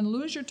 minutes and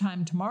lose your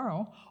time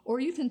tomorrow, or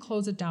you can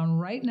close it down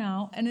right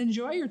now and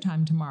enjoy your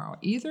time tomorrow.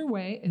 Either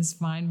way is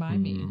fine by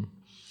me.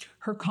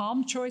 Her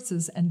calm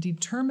choices and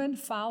determined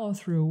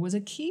follow-through was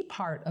a key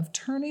part of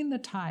turning the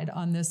tide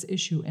on this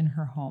issue in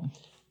her home.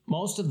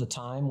 Most of the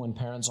time when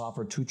parents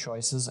offer two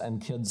choices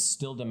and kids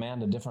still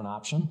demand a different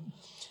option,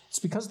 it's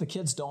because the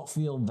kids don't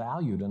feel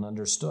valued and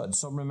understood.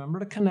 So remember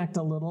to connect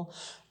a little,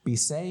 be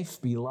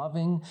safe, be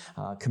loving,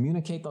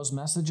 communicate those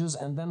messages,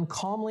 and then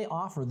calmly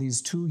offer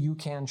these two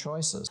you-can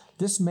choices.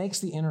 This makes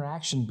the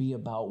interaction be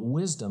about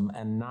wisdom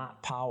and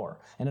not power.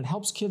 And it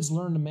helps kids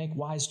learn to make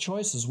wise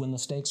choices when the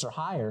stakes are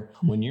higher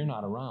when you're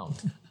not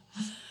around.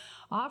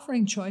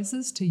 Offering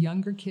choices to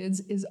younger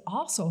kids is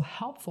also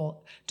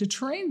helpful to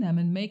train them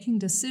in making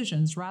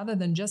decisions rather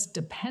than just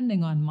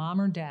depending on mom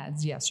or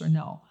dad's yes or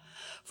no.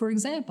 For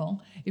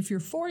example, if your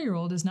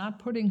 4-year-old is not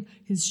putting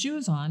his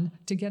shoes on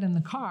to get in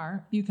the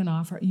car, you can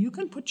offer, you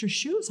can put your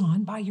shoes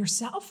on by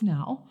yourself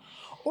now,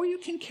 or you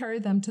can carry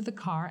them to the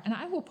car and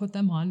I will put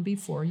them on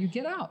before you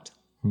get out.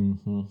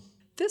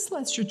 This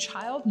lets your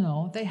child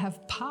know they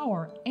have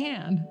power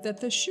and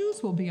that the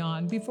shoes will be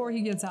on before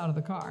he gets out of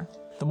the car.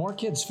 The more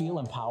kids feel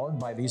empowered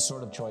by these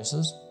sort of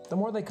choices, the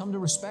more they come to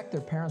respect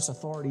their parents'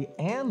 authority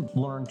and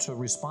learn to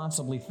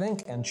responsibly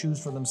think and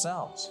choose for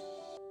themselves.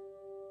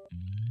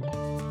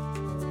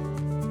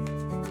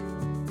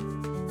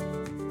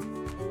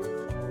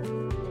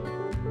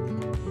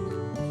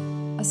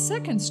 A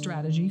second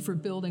strategy for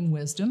building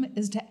wisdom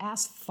is to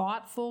ask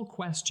thoughtful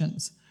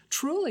questions.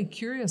 Truly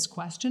curious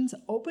questions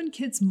open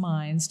kids'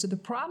 minds to the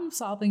problem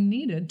solving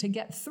needed to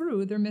get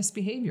through their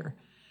misbehavior.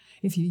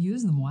 If you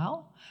use them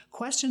well,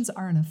 questions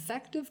are an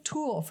effective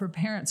tool for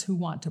parents who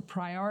want to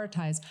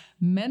prioritize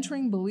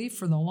mentoring belief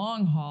for the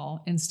long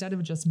haul instead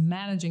of just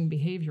managing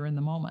behavior in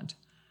the moment.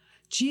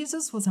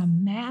 Jesus was a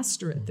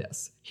master at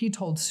this. He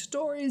told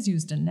stories,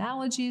 used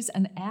analogies,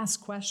 and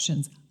asked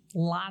questions.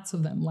 Lots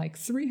of them, like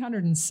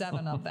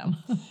 307 of them.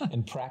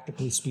 And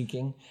practically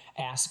speaking,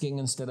 asking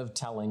instead of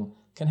telling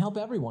can help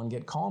everyone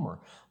get calmer.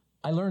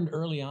 I learned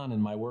early on in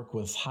my work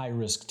with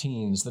high-risk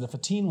teens that if a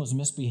teen was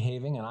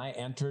misbehaving and I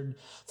entered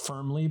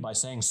firmly by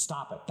saying,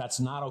 "Stop it, that's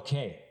not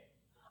okay,"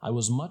 I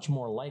was much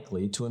more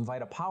likely to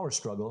invite a power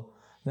struggle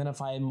than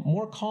if I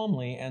more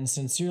calmly and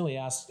sincerely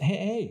asked,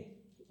 hey,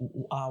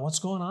 what's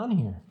going on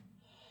here?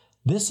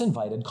 This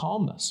invited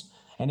calmness.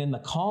 And in the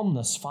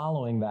calmness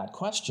following that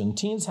question,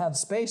 teens had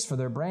space for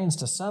their brains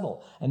to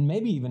settle and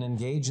maybe even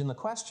engage in the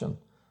question.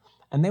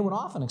 And they would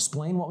often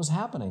explain what was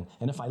happening.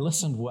 And if I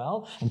listened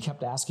well and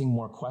kept asking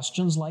more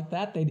questions like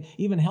that, they'd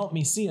even help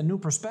me see a new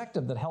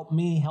perspective that helped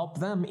me help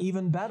them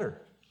even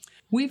better.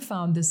 We've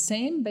found the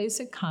same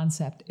basic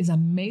concept is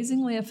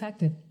amazingly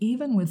effective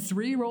even with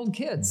 3-year-old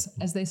kids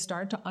as they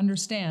start to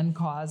understand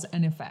cause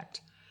and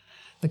effect.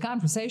 The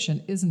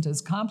conversation isn't as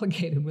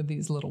complicated with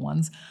these little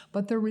ones,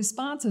 but their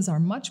responses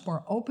are much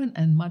more open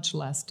and much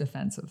less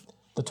defensive.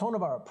 The tone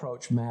of our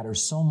approach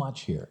matters so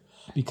much here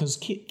because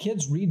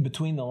kids read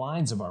between the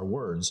lines of our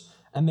words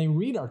and they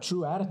read our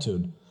true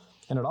attitude.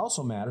 And it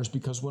also matters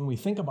because when we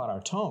think about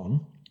our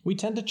tone, we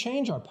tend to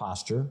change our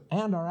posture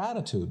and our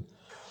attitude.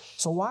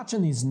 So watch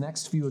in these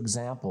next few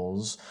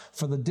examples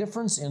for the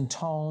difference in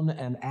tone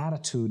and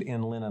attitude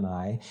in Lynn and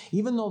I,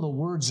 even though the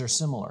words are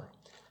similar.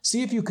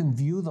 See if you can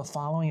view the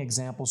following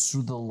examples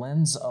through the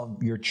lens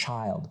of your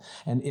child,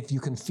 and if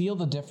you can feel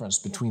the difference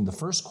between the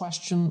first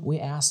question we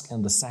ask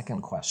and the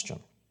second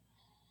question.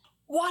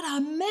 What a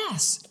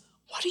mess!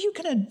 What are you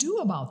going to do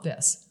about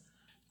this?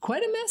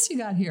 Quite a mess you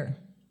got here.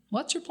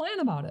 What's your plan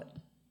about it?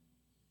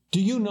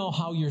 Do you know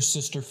how your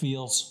sister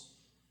feels?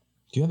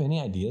 Do you have any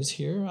ideas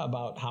here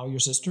about how your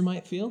sister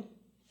might feel?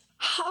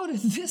 How did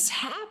this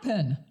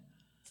happen?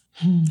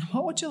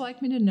 What would you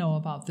like me to know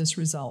about this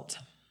result?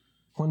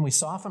 When we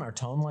soften our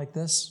tone like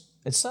this,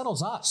 it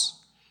settles us,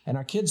 and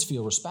our kids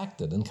feel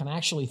respected and can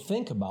actually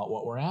think about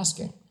what we're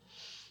asking.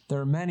 There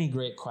are many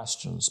great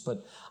questions,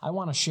 but I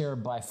want to share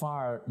by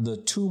far the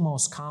 2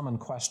 most common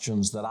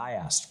questions that I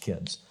asked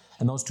kids.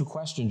 And those 2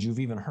 questions you've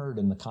even heard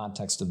in the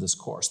context of this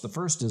course. The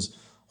first is,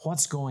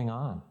 what's going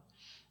on?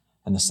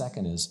 And the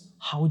second is,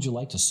 how would you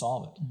like to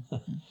solve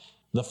it?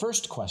 The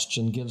first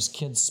question gives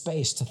kids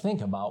space to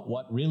think about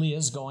what really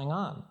is going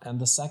on, and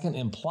the second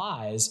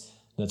implies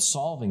that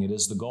solving it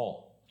is the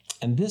goal.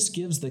 And this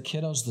gives the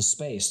kiddos the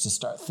space to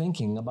start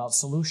thinking about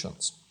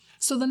solutions.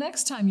 So the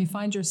next time you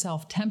find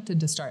yourself tempted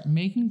to start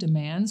making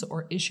demands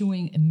or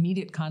issuing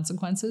immediate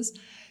consequences,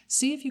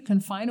 see if you can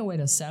find a way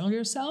to settle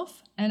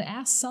yourself and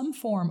ask some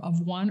form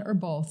of one or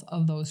both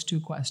of those 2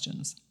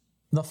 questions.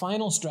 The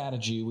final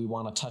strategy we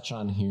want to touch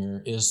on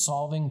here is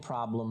solving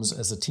problems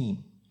as a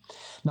team.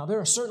 Now, there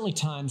are certainly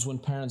times when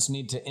parents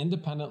need to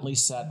independently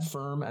set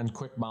firm and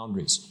quick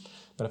boundaries.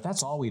 But if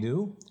that's all we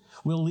do,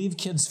 we'll leave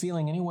kids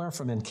feeling anywhere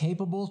from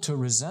incapable to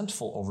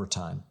resentful over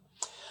time.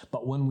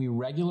 But when we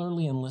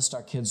regularly enlist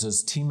our kids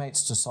as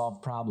teammates to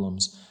solve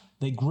problems,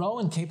 they grow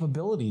in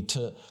capability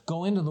to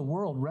go into the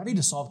world ready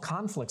to solve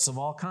conflicts of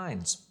all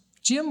kinds.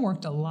 Jim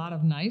worked a lot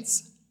of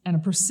nights, And a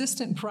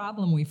persistent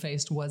problem we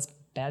faced was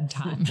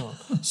bedtime.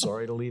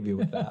 Sorry to leave you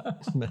with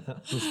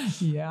that.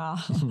 Yeah.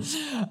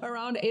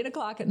 Around 8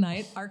 o'clock at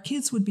night, our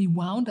kids would be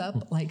wound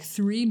up like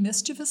 3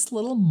 mischievous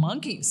little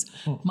monkeys.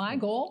 My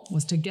goal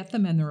was to get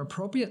them in their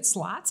appropriate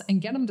slots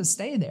and get them to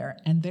stay there.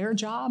 And their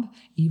job,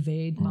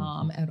 evade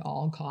mom at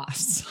all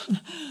costs.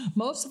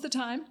 Most of the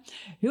time,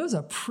 it was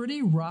a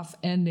pretty rough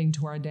ending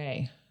to our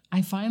day.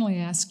 I finally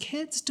asked,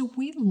 kids, do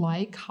we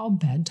like how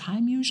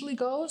bedtime usually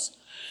goes?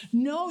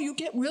 No, you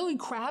get really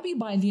crabby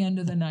by the end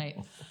of the night.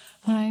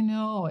 I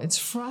know, it's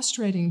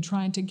frustrating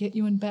trying to get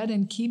you in bed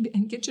and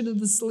get you to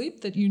the sleep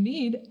that you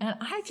need, and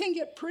I can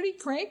get pretty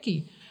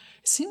cranky.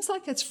 It seems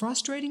like it's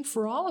frustrating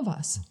for all of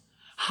us.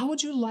 How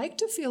would you like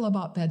to feel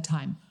about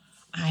bedtime?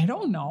 I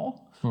don't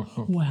know.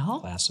 Well,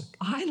 Classic.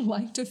 I'd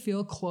like to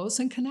feel close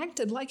and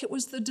connected, like it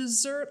was the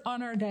dessert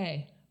on our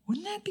day.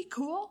 Wouldn't that be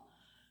cool?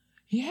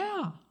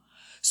 Yeah.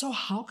 So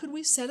how could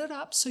we set it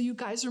up so you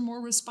guys are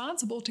more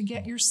responsible to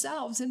get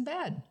yourselves in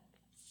bed?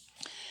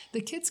 The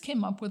kids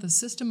came up with a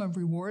system of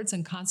rewards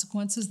and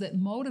consequences that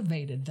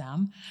motivated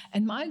them,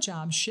 and my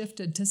job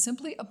shifted to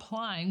simply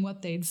applying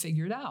what they'd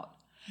figured out.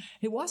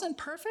 It wasn't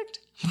perfect,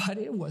 but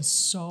it was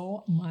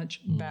so much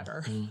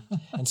better.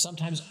 And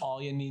sometimes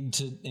all you need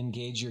to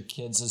engage your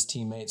kids as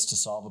teammates to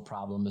solve a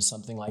problem is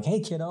something like, hey,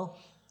 kiddo,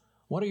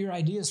 what are your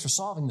ideas for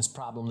solving this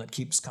problem that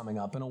keeps coming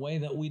up in a way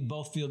that we'd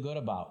both feel good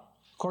about?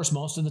 Of course,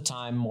 most of the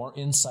time, more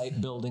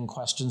insight-building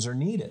questions are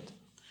needed.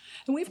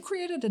 And we've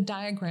created a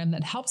diagram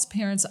that helps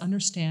parents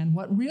understand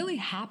what really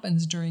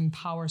happens during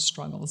power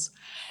struggles.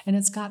 And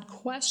it's got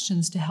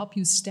questions to help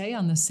you stay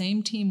on the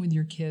same team with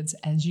your kids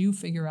as you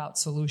figure out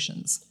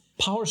solutions.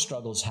 Power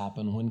struggles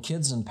happen when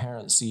kids and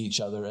parents see each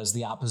other as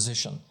the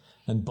opposition,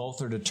 and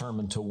both are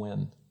determined to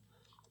win.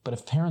 But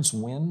if parents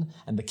win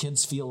and the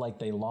kids feel like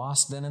they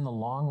lost, then in the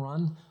long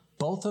run,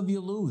 both of you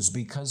lose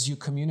because you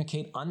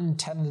communicate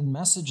unintended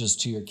messages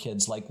to your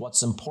kids like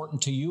what's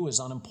important to you is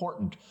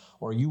unimportant,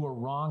 or you are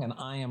wrong and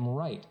I am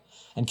right.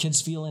 And kids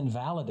feel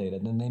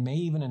invalidated, and they may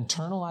even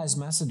internalize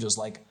messages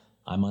like,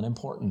 I'm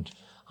unimportant,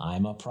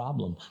 I'm a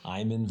problem,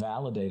 I'm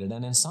invalidated,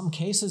 and in some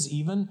cases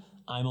even,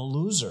 I'm a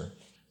loser.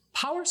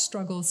 Power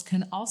struggles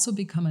can also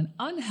become an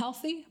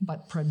unhealthy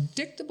but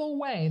predictable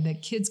way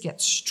that kids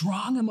get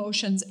strong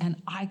emotions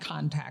and eye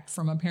contact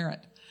from a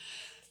parent.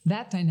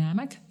 That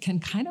dynamic can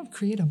kind of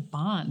create a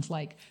bond,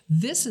 like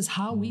this is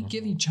how we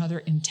give each other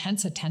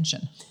intense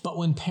attention. But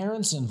when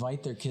parents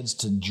invite their kids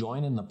to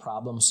join in the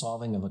problem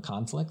solving of a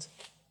conflict,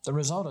 the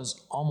result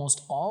is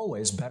almost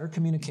always better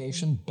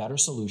communication, better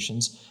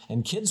solutions,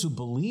 and kids who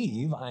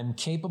believe I'm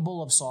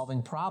capable of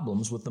solving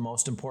problems with the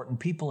most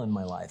important people in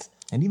my life.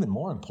 And even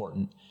more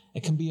important,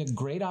 it can be a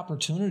great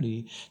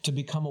opportunity to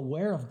become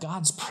aware of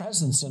God's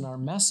presence in our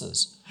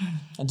messes.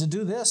 And to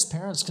do this,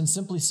 parents can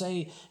simply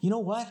say, you know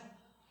what?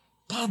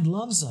 God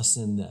loves us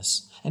in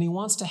this, and he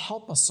wants to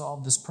help us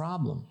solve this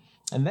problem.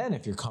 And then,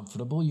 if you're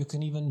comfortable, you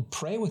can even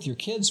pray with your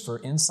kids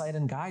for insight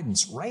and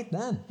guidance right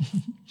then.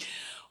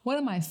 One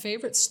of my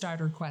favorite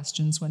starter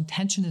questions when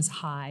tension is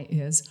high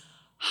is,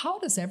 how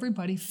does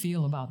everybody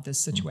feel about this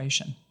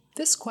situation?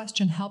 This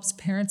question helps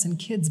parents and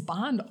kids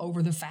bond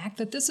over the fact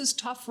that this is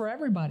tough for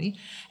everybody,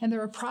 and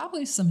there are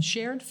probably some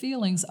shared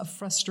feelings of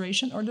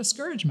frustration or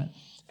discouragement.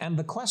 And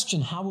the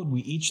question, how would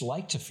we each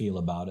like to feel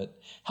about it,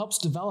 helps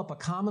develop a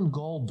common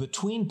goal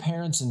between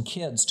parents and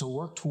kids to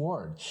work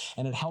toward.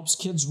 And it helps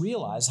kids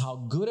realize how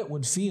good it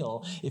would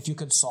feel if you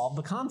could solve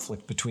the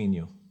conflict between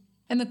you.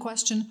 And the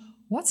question,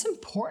 what's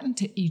important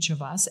to each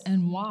of us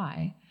and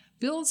why,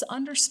 builds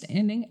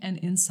understanding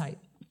and insight.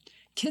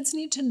 Kids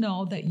need to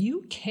know that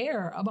you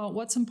care about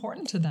what's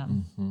important to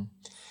them. Mm-hmm.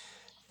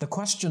 The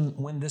question,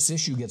 when this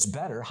issue gets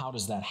better, how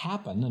does that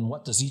happen and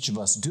what does each of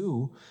us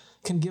do,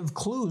 can give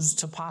clues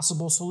to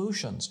possible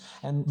solutions.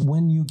 And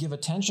when you give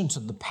attention to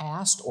the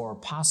past or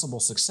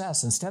possible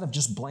success, instead of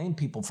just blame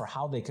people for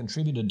how they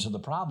contributed to the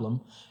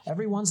problem,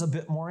 everyone's a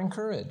bit more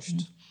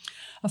encouraged.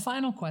 A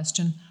final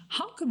question,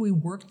 how could we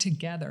work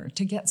together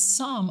to get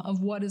some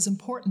of what is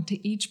important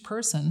to each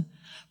person,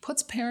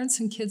 puts parents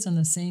and kids on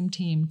the same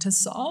team to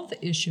solve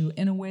the issue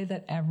in a way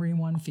that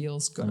everyone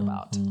feels good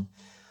about?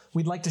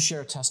 We'd like to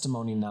share a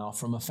testimony now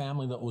from a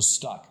family that was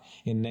stuck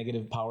in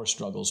negative power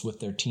struggles with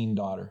their teen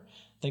daughter.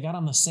 They got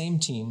on the same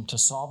team to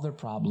solve their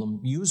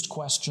problem, used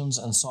questions,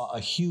 and saw a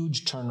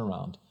huge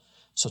turnaround.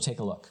 So take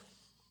a look.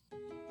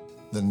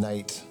 The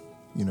night,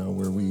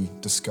 where we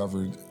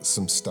discovered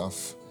some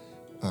stuff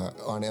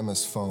on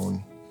Emma's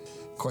phone,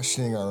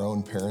 questioning our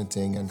own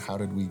parenting and how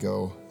did we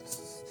go,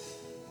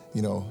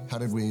 how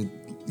did we,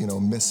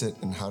 miss it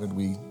and how did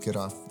we get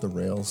off the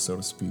rails, so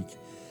to speak.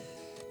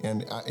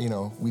 And,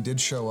 we did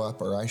show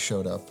up, or I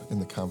showed up in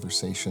the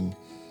conversation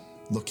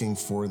looking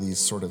for these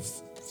sort of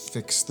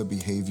fix the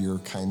behavior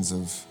kinds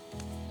of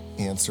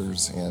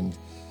answers, and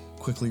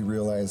quickly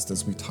realized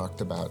as we talked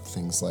about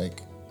things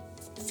like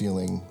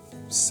feeling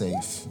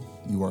safe,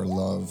 you are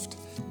loved,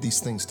 these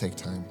things take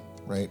time,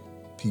 right?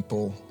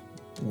 People,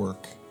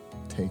 work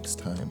takes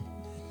time.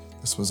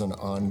 This was an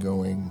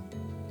ongoing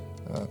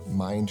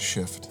mind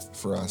shift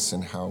for us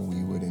in how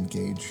we would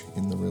engage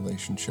in the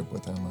relationship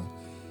with Emma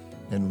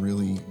and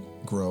really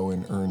grow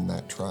and earn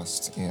that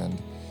trust.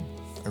 And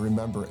I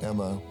remember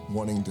Emma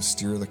wanting to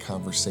steer the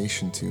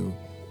conversation to,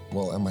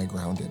 well, am I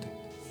grounded?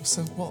 I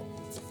said, well,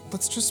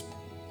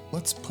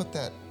 let's put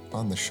that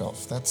on the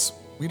shelf.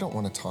 We don't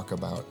want to talk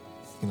about,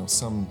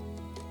 some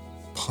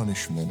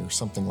punishment or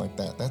something like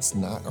that. That's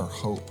not our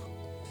hope.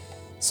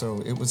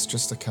 So it was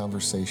just a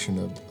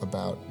conversation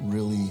about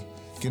really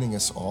getting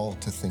us all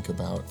to think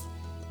about,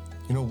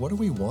 what do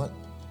we want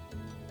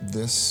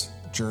this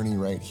journey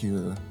right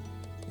here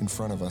in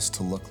front of us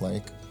to look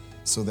like,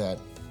 so that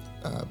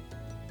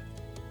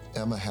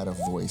Emma had a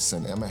voice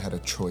and Emma had a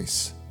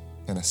choice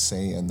and a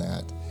say in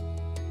that.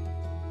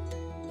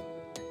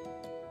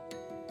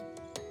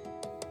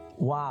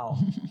 Wow.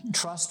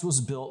 Trust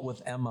was built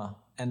with Emma,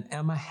 and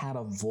Emma had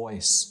a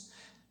voice.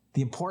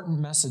 The important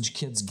message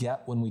kids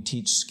get when we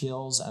teach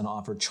skills and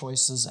offer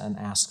choices and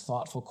ask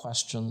thoughtful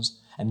questions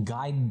and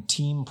guide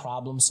team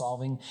problem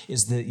solving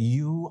is that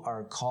you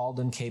are called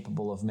and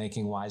capable of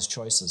making wise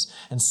choices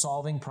and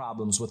solving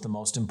problems with the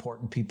most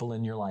important people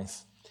in your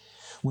life.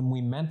 When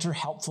we mentor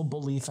helpful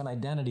belief and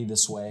identity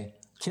this way,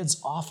 kids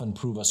often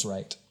prove us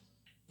right.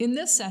 In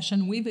this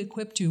session, we've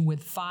equipped you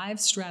with 5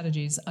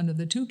 strategies under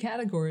the 2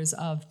 categories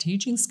of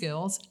teaching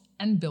skills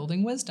and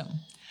building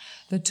wisdom.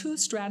 The 2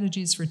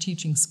 strategies for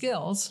teaching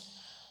skills: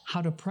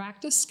 how to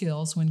practice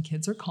skills when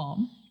kids are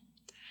calm,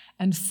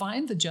 and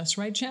find the just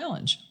right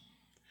challenge.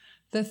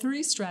 The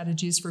 3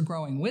 strategies for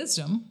growing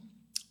wisdom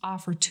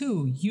offer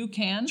 2 you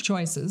can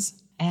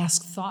choices: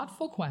 ask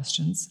thoughtful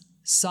questions,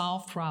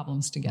 solve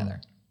problems together.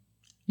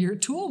 Your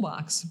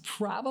toolbox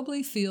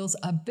probably feels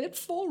a bit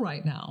full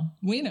right now.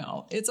 We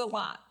know, it's a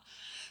lot.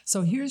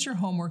 So here's your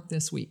homework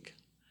this week.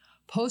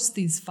 Post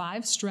these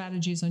 5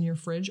 strategies on your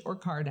fridge or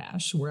car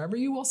dash, wherever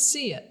you will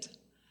see it.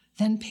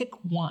 Then pick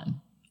one,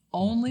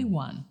 only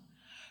one.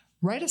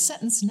 Write a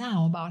sentence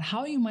now about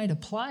how you might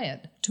apply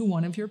it to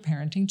one of your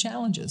parenting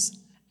challenges,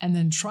 and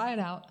then try it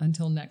out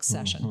until next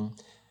session.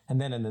 And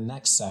then in the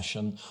next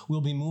session,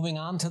 we'll be moving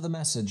on to the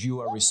message,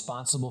 you are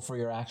responsible for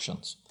your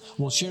actions.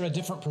 We'll share a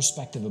different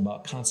perspective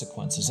about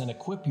consequences and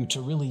equip you to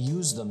really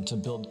use them to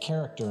build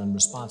character and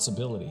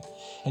responsibility.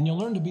 And you'll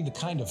learn to be the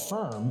kind of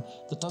firm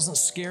that doesn't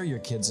scare your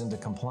kids into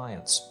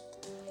compliance.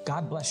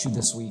 God bless you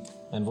this week,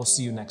 and we'll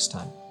see you next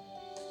time.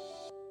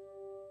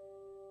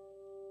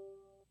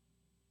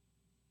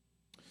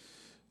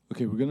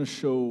 Okay, we're going to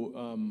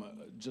show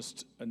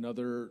just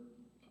another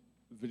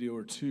video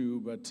or 2,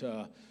 but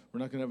we're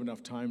not going to have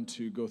enough time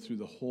to go through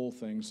the whole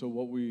thing. So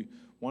what we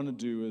want to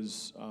do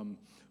is,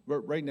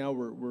 right now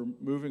we're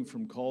moving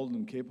from called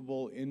and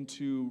capable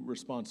into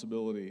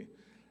responsibility.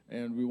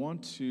 And we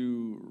want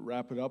to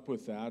wrap it up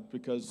with that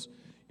because,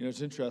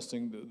 it's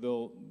interesting.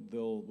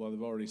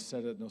 They've already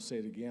said it and they'll say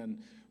it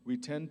again. We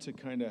tend to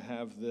kind of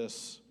have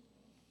this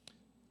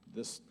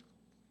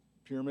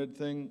pyramid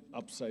thing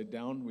upside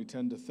down. We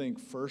tend to think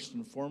first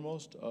and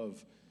foremost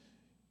of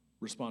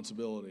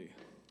responsibility.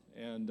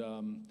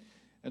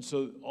 And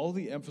so all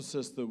the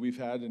emphasis that we've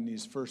had in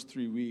these first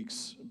 3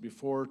 weeks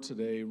before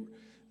today,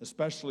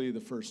 especially the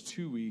first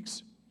 2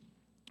 weeks,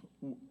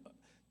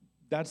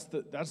 that's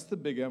the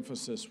big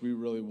emphasis we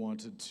really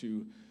wanted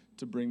to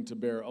bring to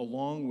bear,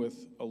 along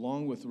with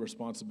the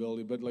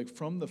responsibility, but like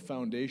from the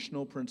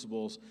foundational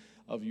principles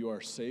of you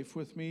are safe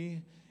with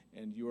me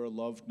and you are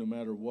loved no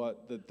matter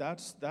what.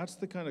 That's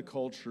the kind of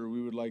culture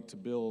we would like to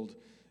build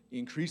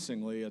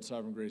increasingly at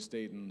Sovereign Grace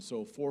Dayton.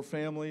 So for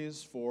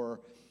families, for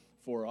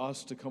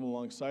us to come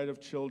alongside of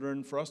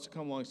children, for us to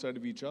come alongside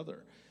of each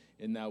other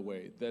in that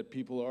way, that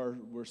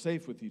we're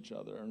safe with each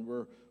other and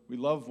we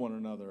love one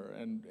another,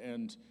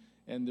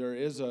 and there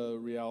is a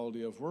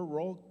reality of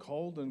we're all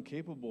called and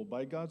capable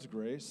by God's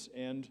grace,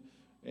 and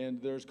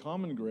there's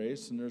common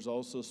grace and there's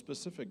also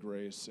specific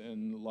grace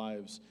in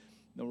lives.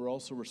 And we're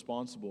also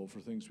responsible for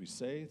things we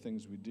say,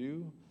 things we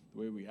do, the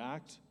way we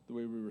act, the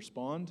way we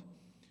respond,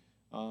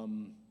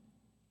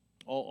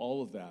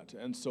 all of that.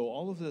 And so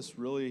all of this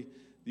really,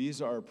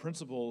 these are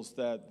principles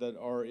that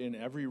are in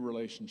every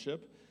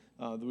relationship,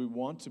 that we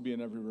want to be in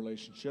every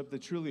relationship. They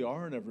truly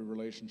are in every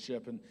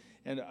relationship.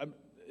 And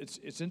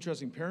it's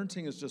interesting.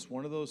 Parenting is just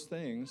one of those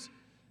things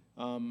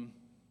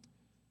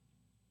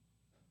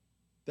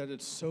that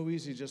it's so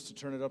easy just to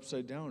turn it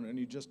upside down, and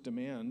you just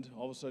demand.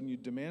 All of a sudden, you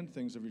demand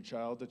things of your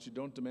child that you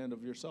don't demand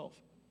of yourself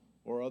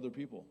or other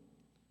people.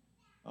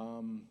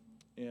 And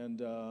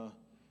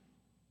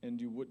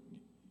you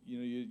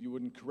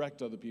wouldn't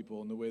correct other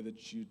people in the way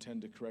that you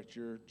tend to correct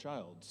your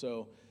child.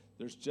 So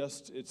there's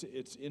just,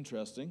 it's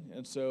interesting.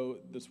 And so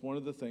that's one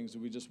of the things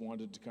that we just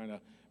wanted to kind of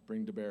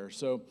bring to bear.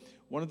 So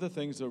one of the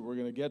things that we're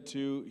going to get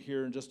to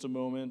here in just a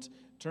moment,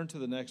 turn to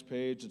the next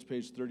page. It's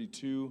page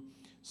 32,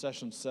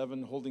 session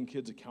 7, holding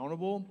kids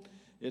accountable.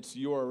 It's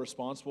you are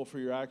responsible for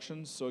your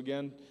actions. So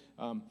again,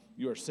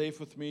 you are safe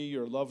with me.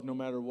 You're loved no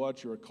matter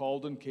what. You are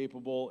called and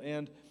capable.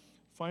 And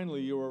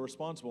finally, you are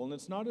responsible. And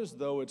it's not as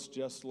though it's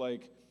just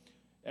like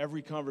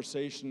every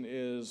conversation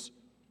is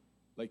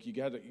like you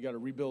got to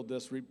rebuild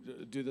this,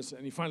 do this,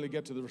 and you finally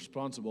get to the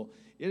responsible.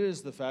 It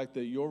is the fact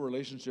that your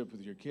relationship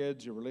with your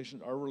kids,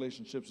 our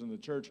relationships in the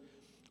church,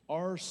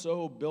 are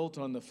so built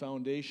on the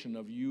foundation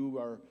of you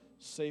are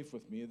safe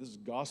with me. This is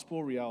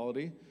gospel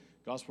reality.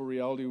 Gospel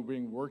reality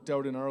being worked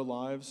out in our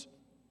lives.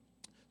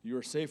 You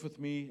are safe with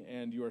me,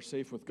 and you are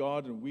safe with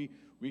God, and we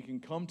can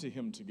come to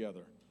Him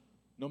together,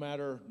 no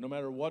matter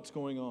what's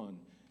going on,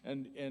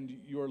 and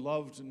you are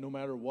loved no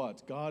matter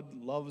what. God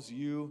loves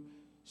you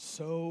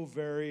so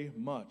very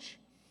much.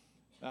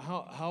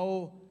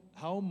 How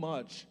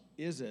much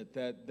is it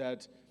that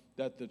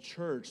the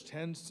church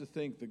tends to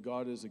think that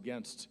God is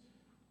against,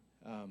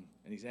 and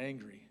He's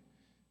angry?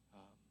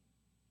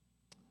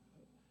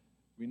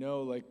 We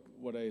know, like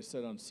what I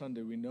said on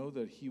Sunday, we know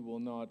that He will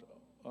not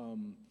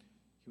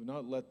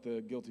let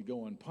the guilty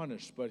go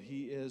unpunished, but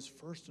He is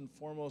first and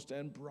foremost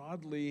and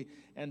broadly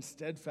and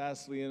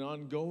steadfastly and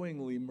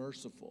ongoingly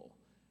merciful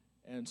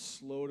and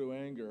slow to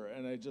anger.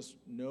 And I just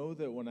know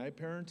that when I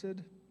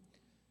parented,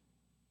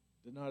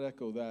 did not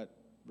echo that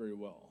very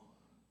well.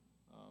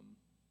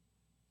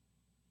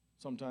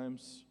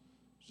 Sometimes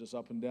it's just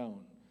up and down,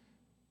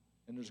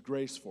 and there's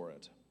grace for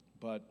it.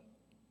 But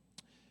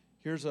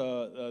here's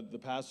the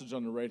passage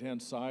on the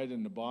right-hand side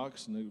in the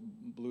box, in the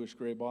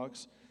bluish-gray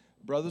box.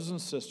 Brothers and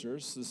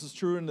sisters, this is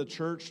true in the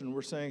church, and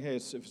we're saying, hey,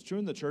 if it's true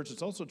in the church,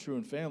 it's also true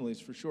in families,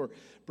 for sure.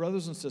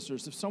 Brothers and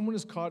sisters, if someone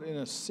is caught in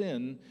a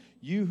sin,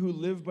 you who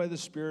live by the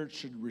Spirit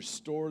should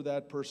restore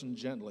that person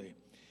gently.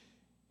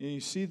 And you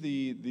see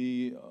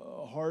the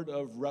heart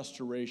of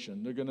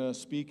restoration. They're going to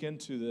speak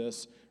into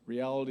this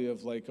reality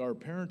of like our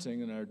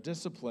parenting and our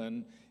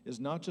discipline is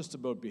not just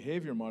about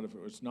behavior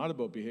modification. It's not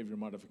about behavior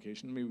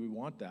modification. I mean, we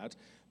want that,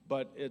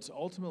 but it's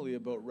ultimately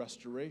about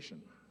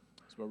restoration.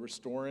 It's about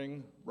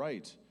restoring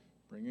right.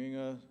 Bringing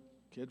a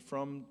kid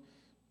from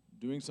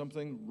doing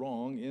something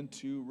wrong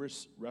into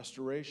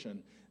restoration.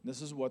 And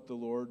this is what the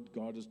Lord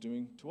God is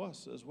doing to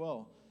us as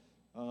well.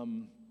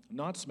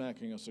 Not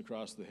smacking us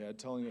across the head,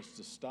 telling us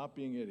to stop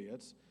being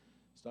idiots,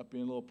 stop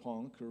being a little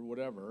punk or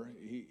whatever.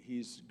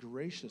 He's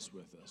gracious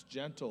with us,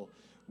 gentle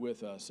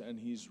with us, and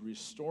He's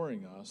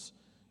restoring us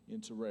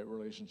into right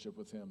relationship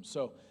with Him.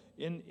 So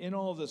in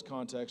all of this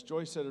context,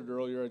 Joy said it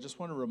earlier, I just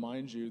want to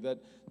remind you that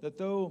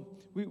though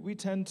we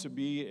tend to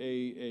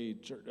be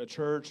a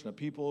church and a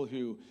people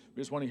who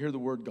we just want to hear the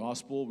word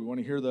gospel, we want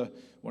to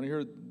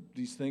hear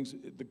these things.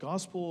 The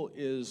gospel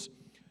is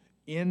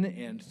in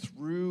and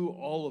through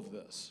all of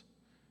this.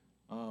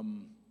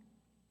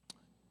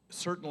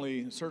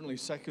 Certainly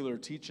secular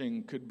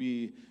teaching could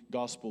be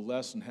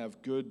gospel-less and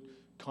have good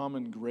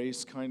common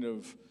grace kind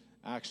of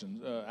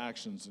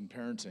actions in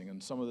parenting,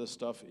 and some of this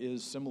stuff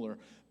is similar,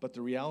 but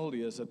the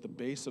reality is at the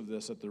base of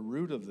this, at the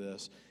root of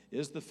this,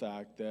 is the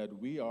fact that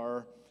we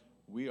are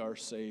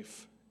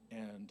safe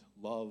and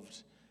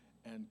loved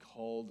and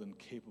called and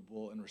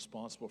capable and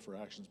responsible for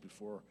actions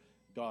before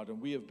God,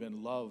 and we have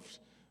been loved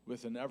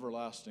with an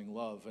everlasting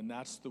love, and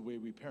that's the way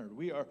we parent.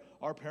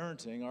 Our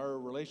parenting, our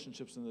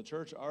relationships in the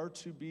church are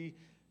to be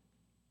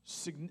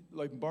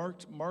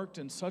marked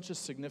in such a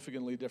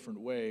significantly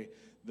different way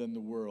than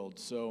the world.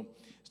 So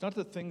it's not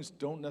that things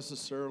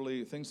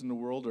in the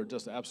world are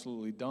just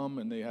absolutely dumb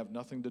and they have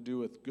nothing to do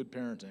with good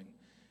parenting.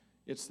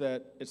 It's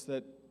that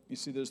you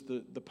see there's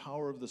the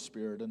power of the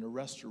Spirit and the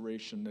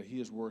restoration that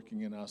He is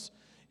working in us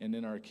and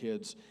in our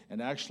kids,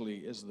 and actually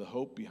is the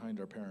hope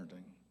behind our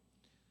parenting.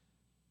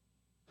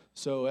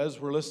 So as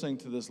we're listening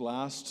to this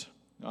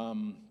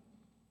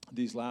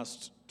these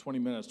last 20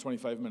 minutes,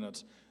 25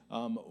 minutes,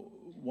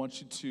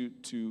 want you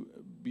to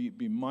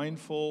be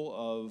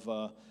mindful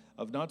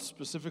of not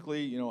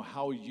specifically,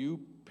 how you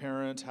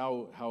parent,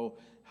 how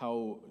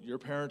your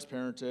parents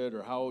parented,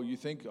 or how you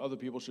think other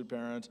people should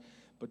parent,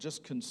 but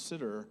just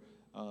consider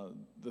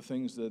the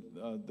things that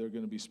they're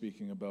going to be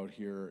speaking about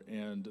here,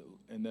 and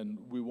then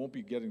we won't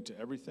be getting to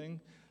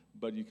everything,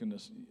 but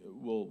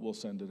we'll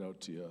send it out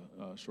to you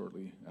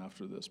shortly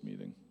after this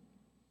meeting.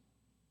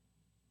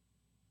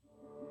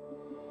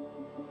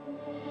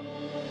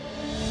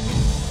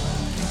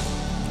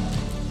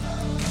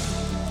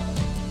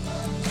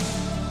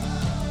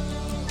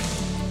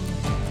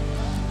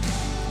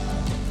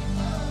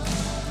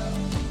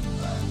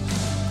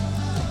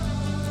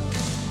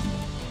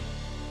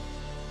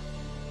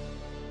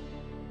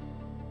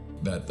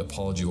 That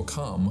apology will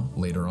come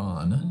later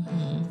on,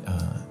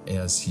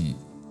 as he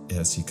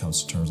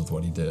comes to terms with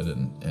what he did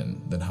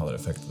and then how that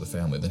affected the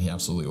family. Then he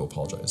absolutely will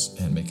apologize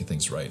and make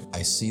things right.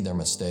 I see their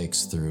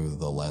mistakes through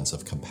the lens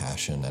of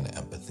compassion and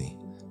empathy,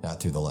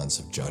 not through the lens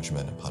of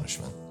judgment and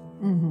punishment.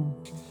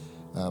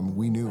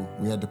 We knew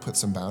we had to put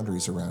some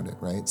boundaries around it,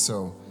 right?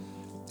 So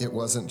it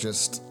wasn't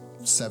just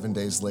 7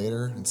 days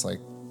later. It's like,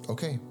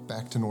 okay,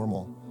 back to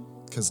normal,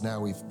 because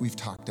now we've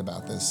talked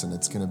about this and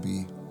it's going to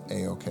be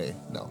A-okay.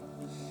 No.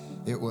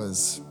 It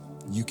was,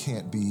 you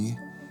can't be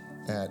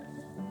at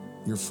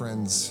your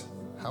friends'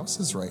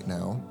 houses right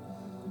now.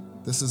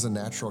 This is a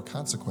natural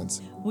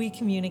consequence. We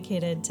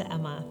communicated to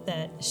Emma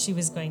that she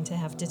was going to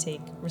have to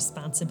take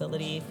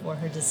responsibility for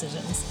her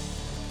decisions.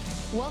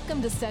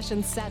 Welcome to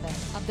Session 7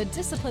 of the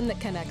Discipline That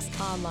Connects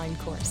online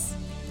course.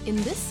 In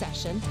this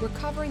session, we're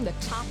covering the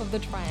top of the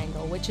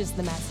triangle, which is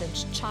the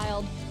message,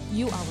 Child,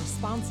 you are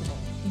responsible.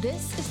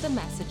 This is the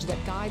message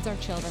that guides our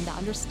children to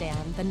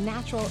understand the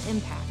natural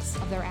impacts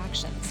of their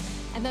actions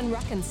and then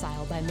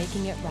reconcile by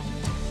making it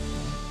right.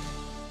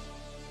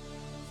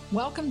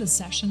 Welcome to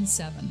Session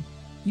 7.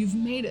 You've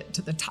made it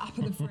to the top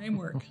of the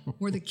framework,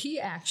 where the key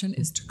action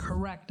is to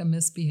correct a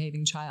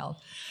misbehaving child.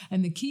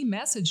 And the key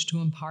message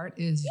to impart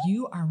is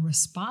you are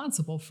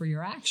responsible for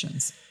your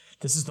actions.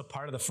 This is the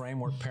part of the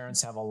framework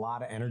parents have a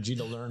lot of energy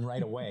to learn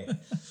right away.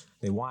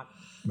 They want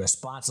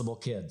responsible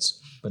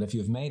kids. But if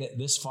you've made it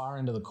this far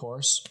into the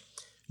course,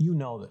 you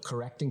know that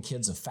correcting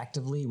kids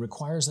effectively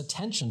requires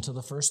attention to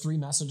the first 3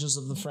 messages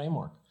of the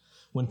framework.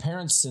 When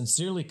parents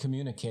sincerely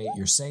communicate,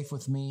 "You're safe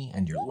with me,"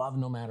 and "You're loved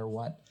no matter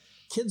what,"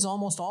 kids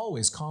almost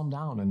always calm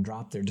down and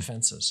drop their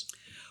defenses.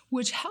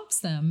 Which helps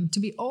them to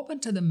be open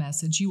to the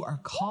message you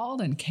are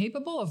called and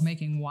capable of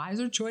making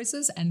wiser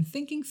choices and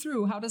thinking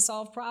through how to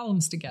solve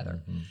problems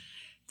together. Mm-hmm.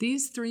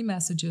 These 3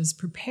 messages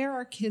prepare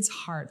our kids'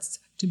 hearts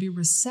to be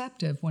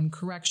receptive when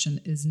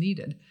correction is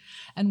needed,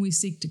 and we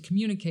seek to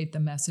communicate the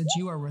message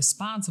you are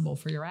responsible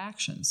for your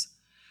actions.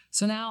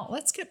 So now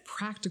let's get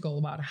practical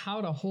about how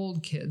to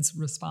hold kids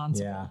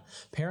responsible. Yeah.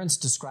 Parents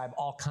describe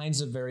all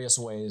kinds of various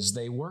ways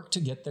they work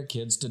to get their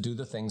kids to do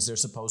the things they're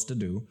supposed to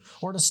do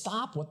or to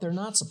stop what they're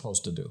not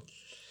supposed to do.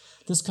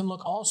 This can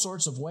look all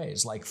sorts of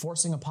ways, like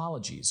forcing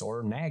apologies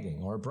or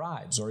nagging or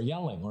bribes or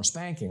yelling or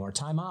spanking or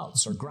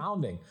timeouts or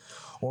grounding.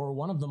 Or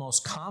one of the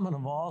most common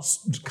of all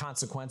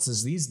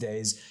consequences these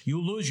days, you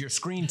lose your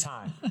screen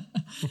time.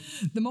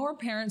 The more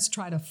parents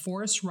try to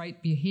force right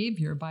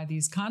behavior by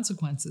these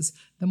consequences,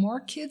 the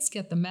more kids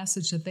get the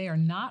message that they are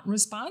not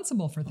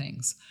responsible for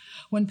things.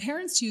 When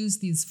parents use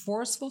these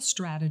forceful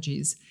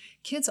strategies,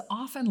 kids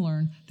often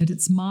learn that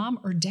it's mom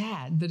or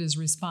dad that is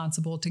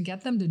responsible to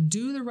get them to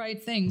do the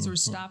right things or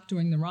stop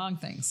doing the wrong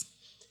things.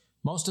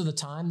 Most of the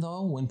time,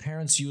 though, when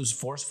parents use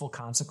forceful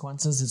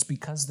consequences, it's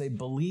because they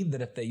believe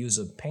that if they use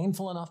a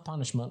painful enough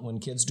punishment when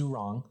kids do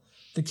wrong,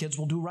 the kids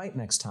will do right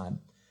next time.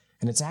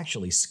 And it's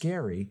actually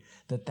scary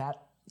that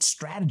that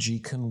strategy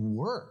can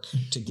work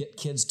to get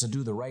kids to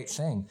do the right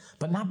thing,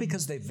 but not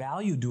because they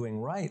value doing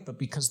right, but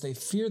because they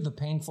fear the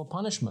painful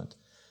punishment.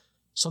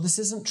 So this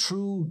isn't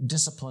true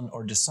discipline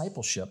or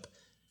discipleship.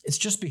 It's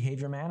just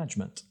behavior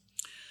management.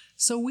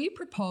 So we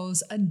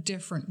propose a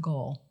different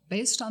goal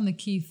based on the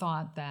key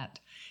thought that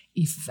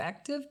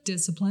effective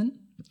discipline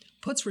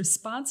puts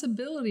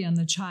responsibility on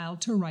the child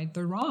to right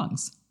their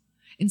wrongs.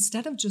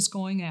 Instead of just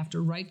going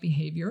after right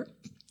behavior,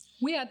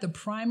 we had the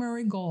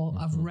primary goal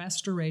of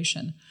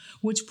restoration,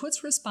 which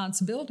puts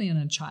responsibility on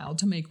a child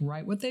to make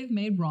right what they've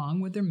made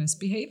wrong with their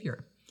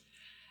misbehavior.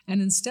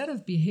 And instead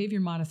of behavior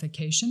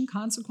modification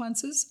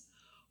consequences,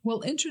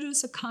 we'll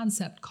introduce a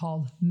concept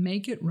called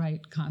make it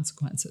right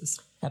consequences.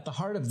 At the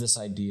heart of this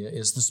idea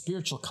is the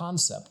spiritual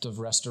concept of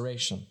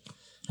restoration.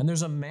 And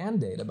there's a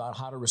mandate about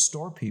how to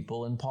restore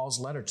people in Paul's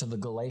letter to the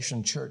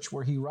Galatian church,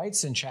 where he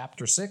writes in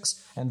chapter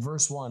 6 and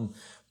verse 1,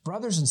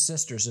 "Brothers and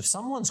sisters, if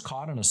someone's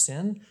caught in a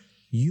sin,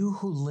 you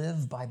who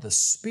live by the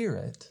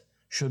Spirit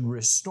should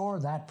restore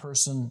that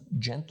person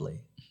gently."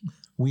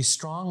 We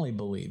strongly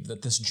believe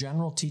that this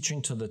general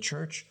teaching to the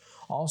church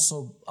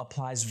also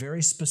applies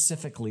very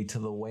specifically to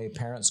the way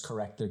parents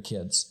correct their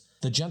kids.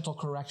 The gentle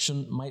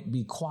correction might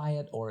be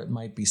quiet or it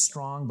might be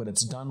strong, but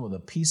it's done with a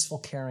peaceful,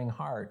 caring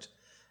heart.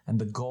 And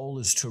the goal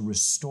is to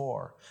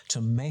restore,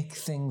 to make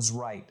things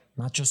right,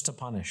 not just to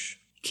punish.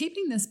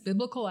 Keeping this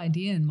biblical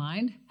idea in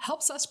mind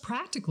helps us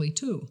practically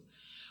too.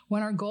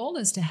 When our goal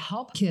is to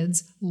help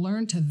kids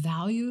learn to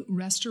value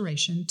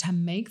restoration, to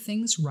make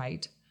things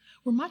right,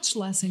 we're much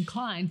less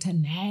inclined to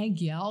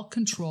nag, yell,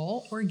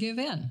 control, or give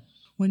in.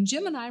 When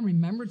Jim and I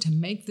remembered to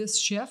make this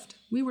shift,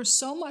 we were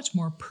so much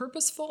more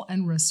purposeful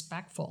and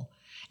respectful.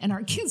 And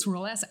our kids were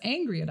less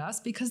angry at us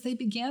because they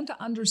began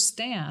to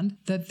understand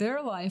that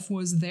their life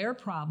was their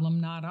problem,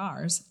 not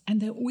ours,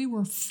 and that we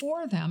were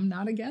for them,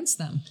 not against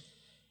them.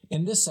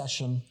 In this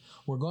session,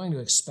 we're going to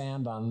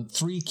expand on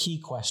 3 key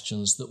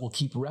questions that will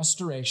keep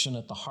restoration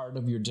at the heart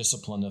of your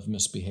discipline of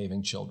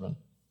misbehaving children.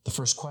 The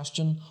first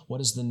question,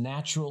 what is the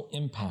natural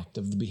impact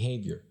of the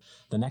behavior?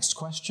 The next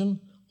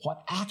question,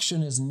 what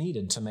action is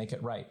needed to make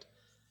it right?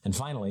 And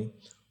finally,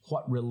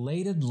 what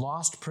related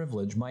lost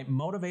privilege might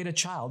motivate a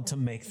child to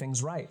make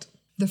things right?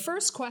 The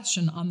first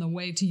question on the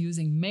way to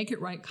using make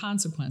it right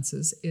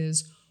consequences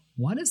is,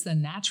 what is the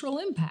natural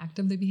impact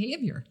of the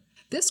behavior?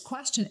 This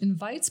question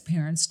invites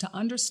parents to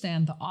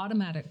understand the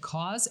automatic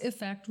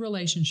cause-effect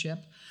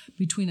relationship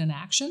between an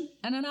action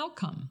and an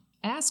outcome.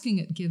 Asking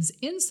it gives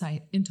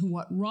insight into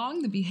what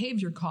wrong the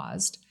behavior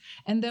caused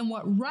and then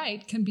what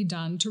right can be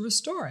done to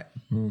restore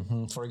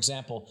it. For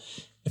example,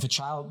 if a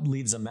child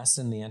leaves a mess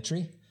in the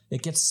entry,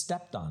 it gets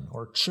stepped on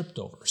or tripped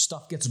over.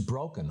 Stuff gets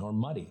broken or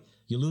muddy.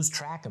 You lose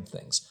track of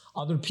things.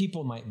 Other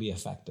people might be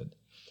affected.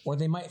 Or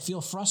they might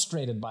feel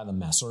frustrated by the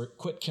mess or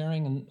quit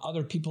caring, and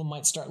other people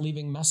might start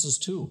leaving messes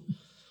too.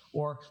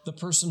 or the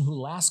person who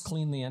last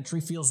cleaned the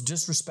entry feels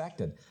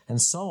disrespected,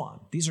 and so on.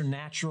 These are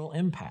natural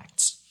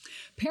impacts.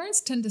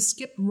 Parents tend to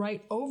skip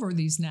right over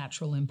these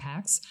natural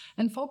impacts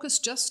and focus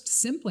just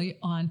simply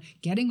on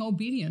getting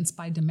obedience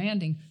by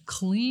demanding,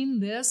 "Clean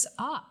this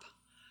up."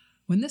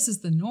 When this is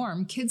the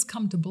norm, kids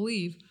come to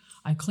believe,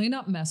 "I clean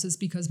up messes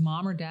because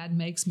mom or dad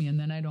makes me and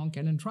then I don't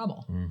get in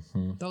trouble."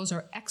 Those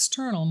are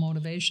external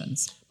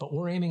motivations. But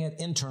we're aiming at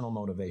internal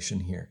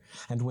motivation here.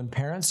 And when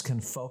parents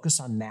can focus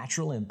on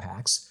natural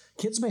impacts,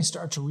 kids may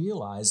start to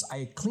realize,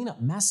 I clean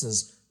up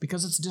messes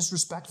because it's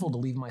disrespectful to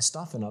leave my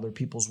stuff in other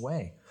people's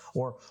way.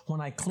 Or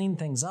when I clean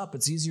things up,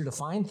 it's easier to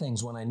find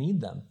things when I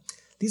need them.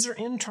 These are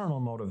internal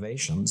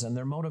motivations, and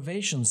they're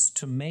motivations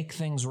to make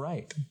things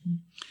right.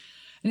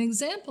 An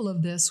example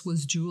of this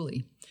was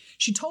Julie.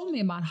 She told me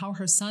about how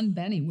her son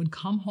Benny would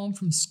come home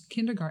from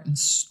kindergarten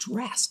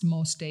stressed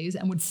most days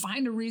and would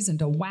find a reason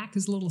to whack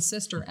his little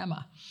sister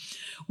Emma.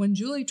 When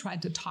Julie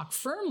tried to talk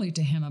firmly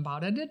to him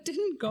about it, it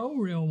didn't go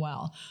real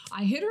well.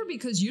 "I hit her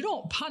because you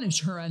don't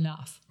punish her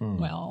enough."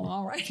 Well,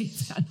 all righty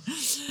then.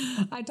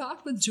 I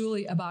talked with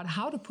Julie about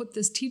how to put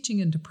this teaching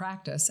into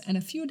practice, and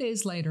a few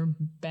days later,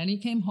 Benny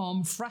came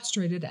home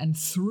frustrated and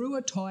threw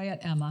a toy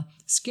at Emma,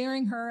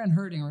 scaring her and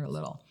hurting her a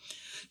little.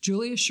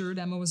 Julie assured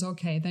Emma was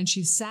okay. Then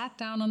she sat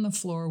down on the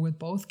floor with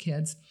both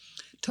kids,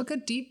 took a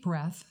deep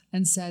breath,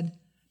 and said,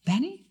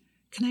 "Benny,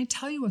 can I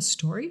tell you a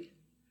story?"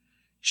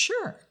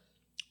 "Sure."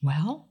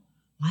 "Well,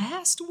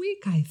 last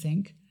week, I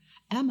think,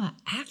 Emma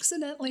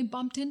accidentally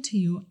bumped into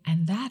you,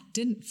 and that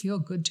didn't feel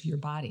good to your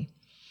body.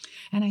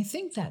 And I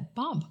think that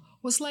bump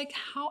was like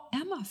how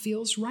Emma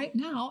feels right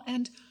now."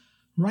 And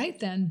right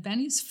then,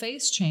 Benny's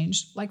face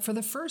changed. Like for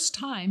the first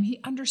time, he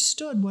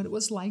understood what it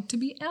was like to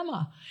be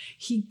Emma.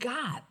 He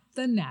got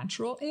the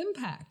natural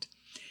impact.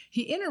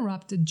 He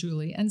interrupted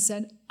Julie and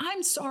said,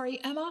 "I'm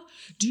sorry, Emma.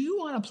 Do you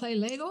want to play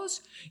Legos?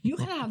 You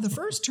can have the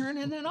first turn,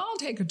 and then I'll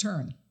take a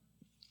turn."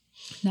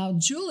 Now,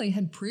 Julie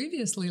had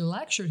previously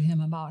lectured him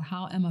about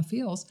how Emma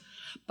feels,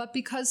 but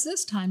because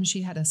this time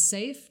she had a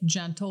safe,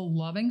 gentle,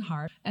 loving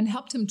heart and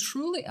helped him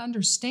truly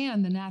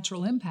understand the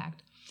natural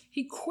impact,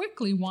 he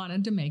quickly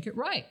wanted to make it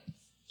right.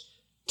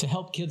 To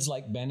help kids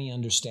like Benny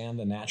understand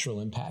the natural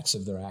impacts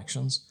of their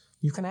actions,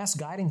 you can ask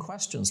guiding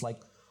questions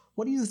like,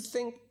 "What do you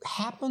think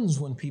happens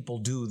when people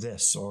do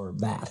this or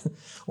that?"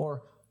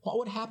 Or, "What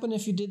would happen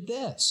if you did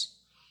this?"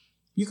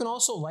 You can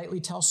also lightly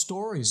tell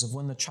stories of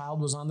when the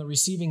child was on the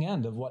receiving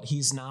end of what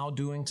he's now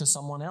doing to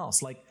someone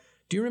else. Like,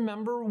 "Do you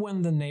remember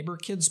when the neighbor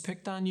kids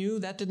picked on you?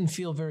 That didn't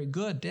feel very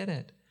good, did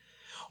it?"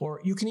 Or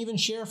you can even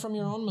share from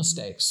your own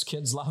mistakes.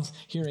 Kids love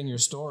hearing your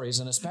stories,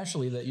 and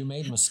especially that you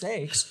made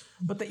mistakes,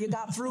 but that you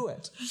got through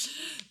it.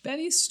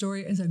 Benny's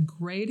story is a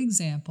great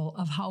example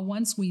of how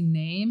once we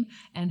name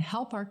and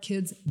help our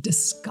kids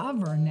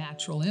discover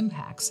natural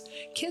impacts,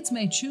 kids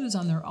may choose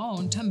on their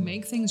own to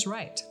make things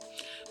right.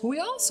 We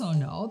also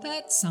know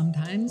that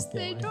sometimes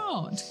they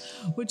don't,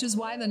 which is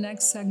why the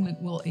next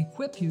segment will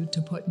equip you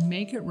to put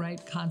make it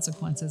right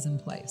consequences in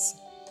place.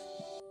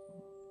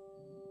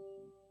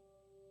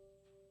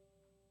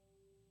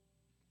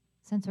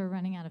 Since we're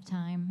running out of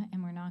time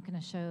and we're not going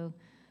to show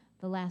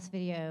the last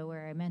video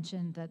where I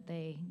mentioned that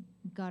they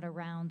got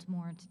around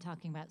more to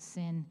talking about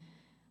sin,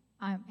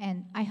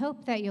 and I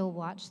hope that you'll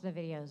watch the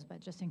videos, but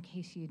just in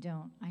case you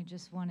don't, I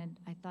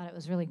thought it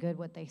was really good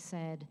what they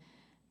said,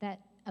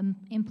 that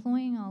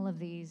employing all of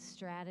these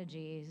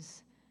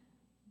strategies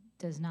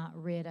does not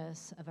rid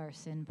us of our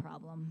sin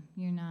problem.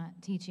 You're not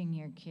teaching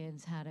your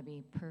kids how to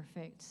be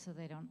perfect so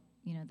they don't,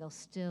 they'll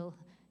still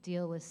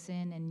deal with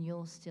sin and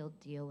you'll still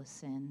deal with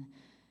sin.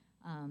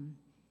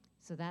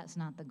 So that's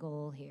not the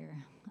goal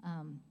here.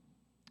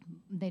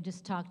 They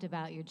just talked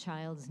about your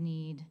child's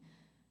need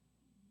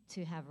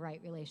to have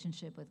right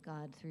relationship with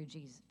God through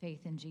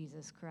faith in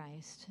Jesus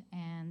Christ.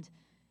 And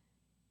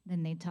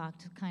then they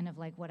talked kind of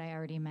like what I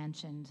already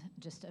mentioned,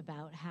 just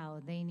about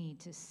how they need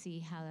to see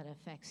how that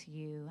affects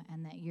you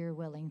and that you're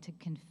willing to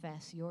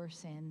confess your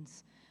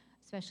sins,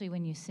 especially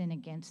when you sin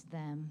against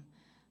them,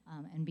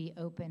 and be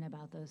open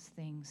about those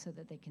things so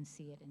that they can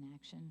see it in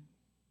action.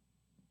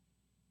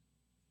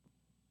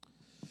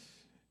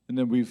 And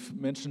then we've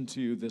mentioned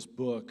to you this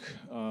book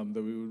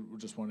that we would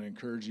just want to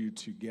encourage you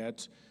to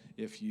get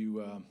if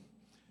you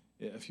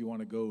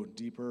want to go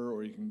deeper,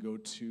 or you can go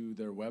to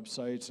their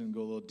websites and go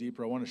a little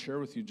deeper. I want to share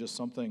with you just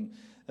something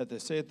that they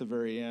say at the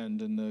very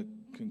end in the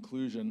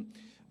conclusion.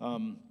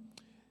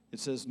 It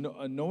says,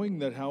 knowing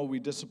that how we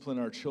discipline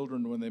our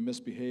children when they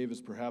misbehave is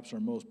perhaps our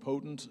most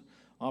potent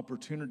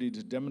opportunity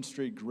to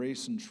demonstrate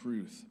grace and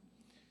truth.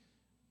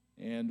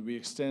 And we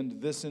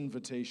extend this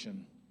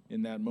invitation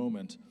in that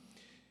moment.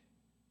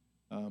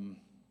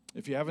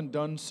 If you haven't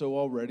done so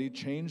already,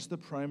 change the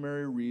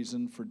primary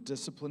reason for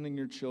disciplining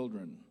your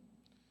children.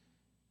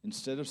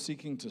 Instead of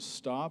seeking to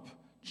stop,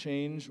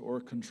 change, or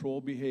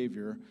control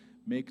behavior,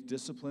 make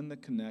discipline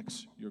that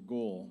connects your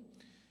goal.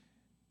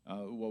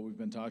 What we've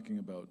been talking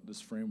about,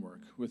 this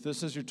framework. With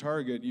this as your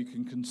target, you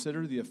can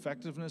consider the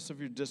effectiveness of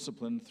your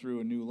discipline through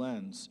a new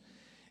lens.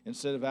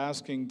 Instead of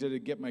asking, did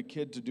it get my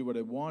kid to do what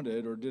I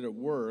wanted, or did it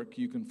work,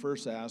 you can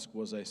first ask,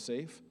 was I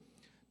safe?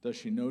 Does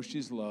she know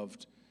she's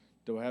loved?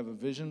 Do I have a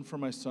vision for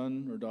my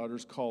son or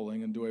daughter's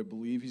calling, and do I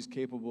believe he's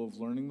capable of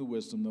learning the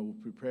wisdom that will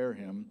prepare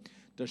him?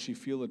 Does she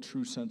feel a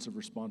true sense of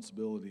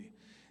responsibility?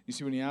 You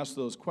see, when you ask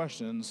those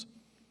questions,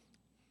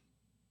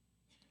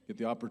 you get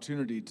the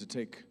opportunity to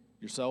take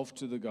yourself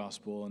to the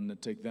gospel and to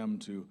take them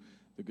to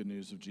the good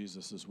news of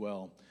Jesus as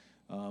well.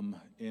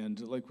 And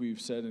like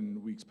we've said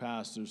in weeks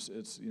past,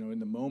 it's in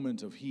the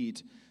moment of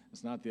heat,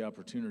 it's not the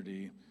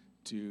opportunity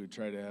to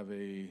try to have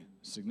a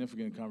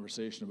significant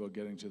conversation about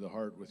getting to the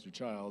heart with your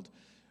child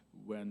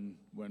when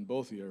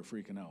both of you are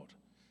freaking out.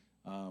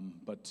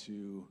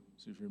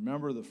 So if you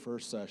remember the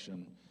first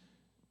session,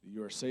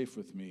 you are safe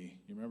with me.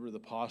 You remember the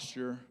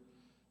posture,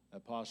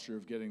 that posture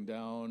of getting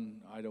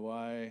down, eye to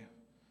eye,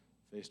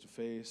 face to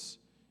face.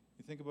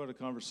 You think about a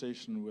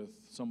conversation with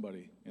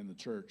somebody in the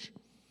church,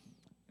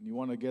 and you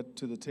want to get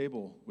to the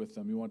table with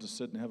them. You want to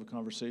sit and have a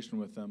conversation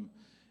with them,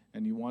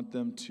 and you want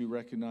them to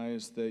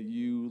recognize that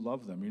you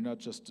love them. You're not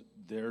just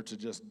there to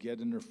just get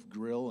in their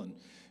grill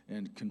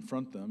and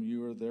confront them.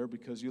 You are there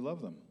because you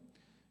love them,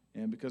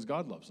 and because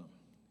God loves them,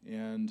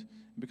 and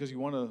because you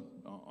want to,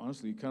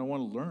 honestly, you kind of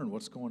want to learn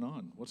what's going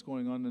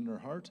on in their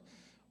heart,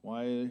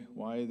 why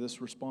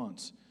this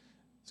response.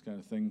 This kind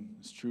of thing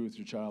is true with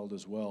your child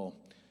as well,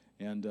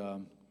 and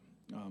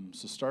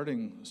so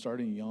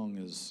starting young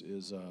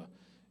is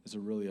a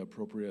really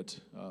appropriate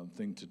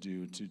thing to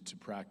do to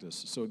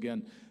practice. So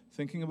again,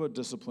 thinking about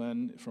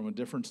discipline from a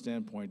different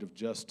standpoint of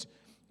just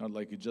not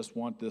like you just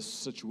want this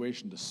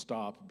situation to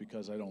stop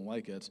because I don't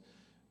like it,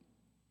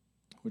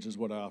 which is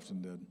what I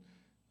often did,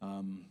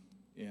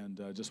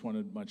 and I just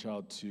wanted my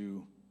child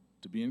to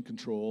be in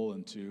control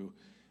and to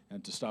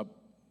stop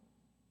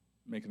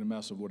making a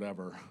mess of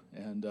whatever,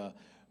 and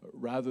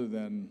rather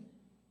than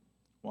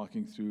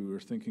walking through or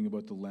thinking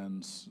about the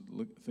lens,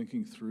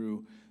 thinking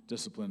through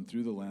discipline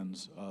through the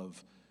lens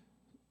of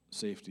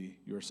safety.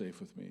 You are safe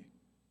with me.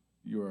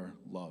 You are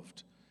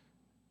loved.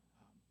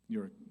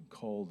 You are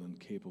called and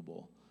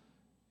capable,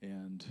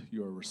 and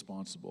you are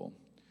responsible.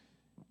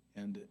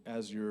 And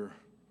as you're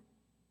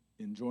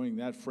enjoying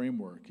that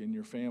framework in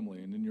your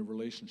family and in your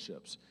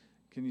relationships,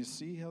 can you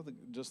see how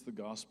the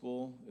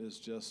gospel is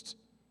just,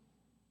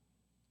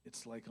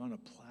 it's like on a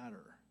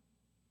platter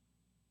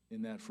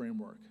in that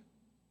framework.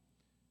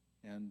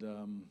 And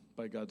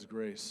by God's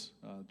grace,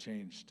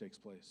 change takes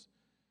place.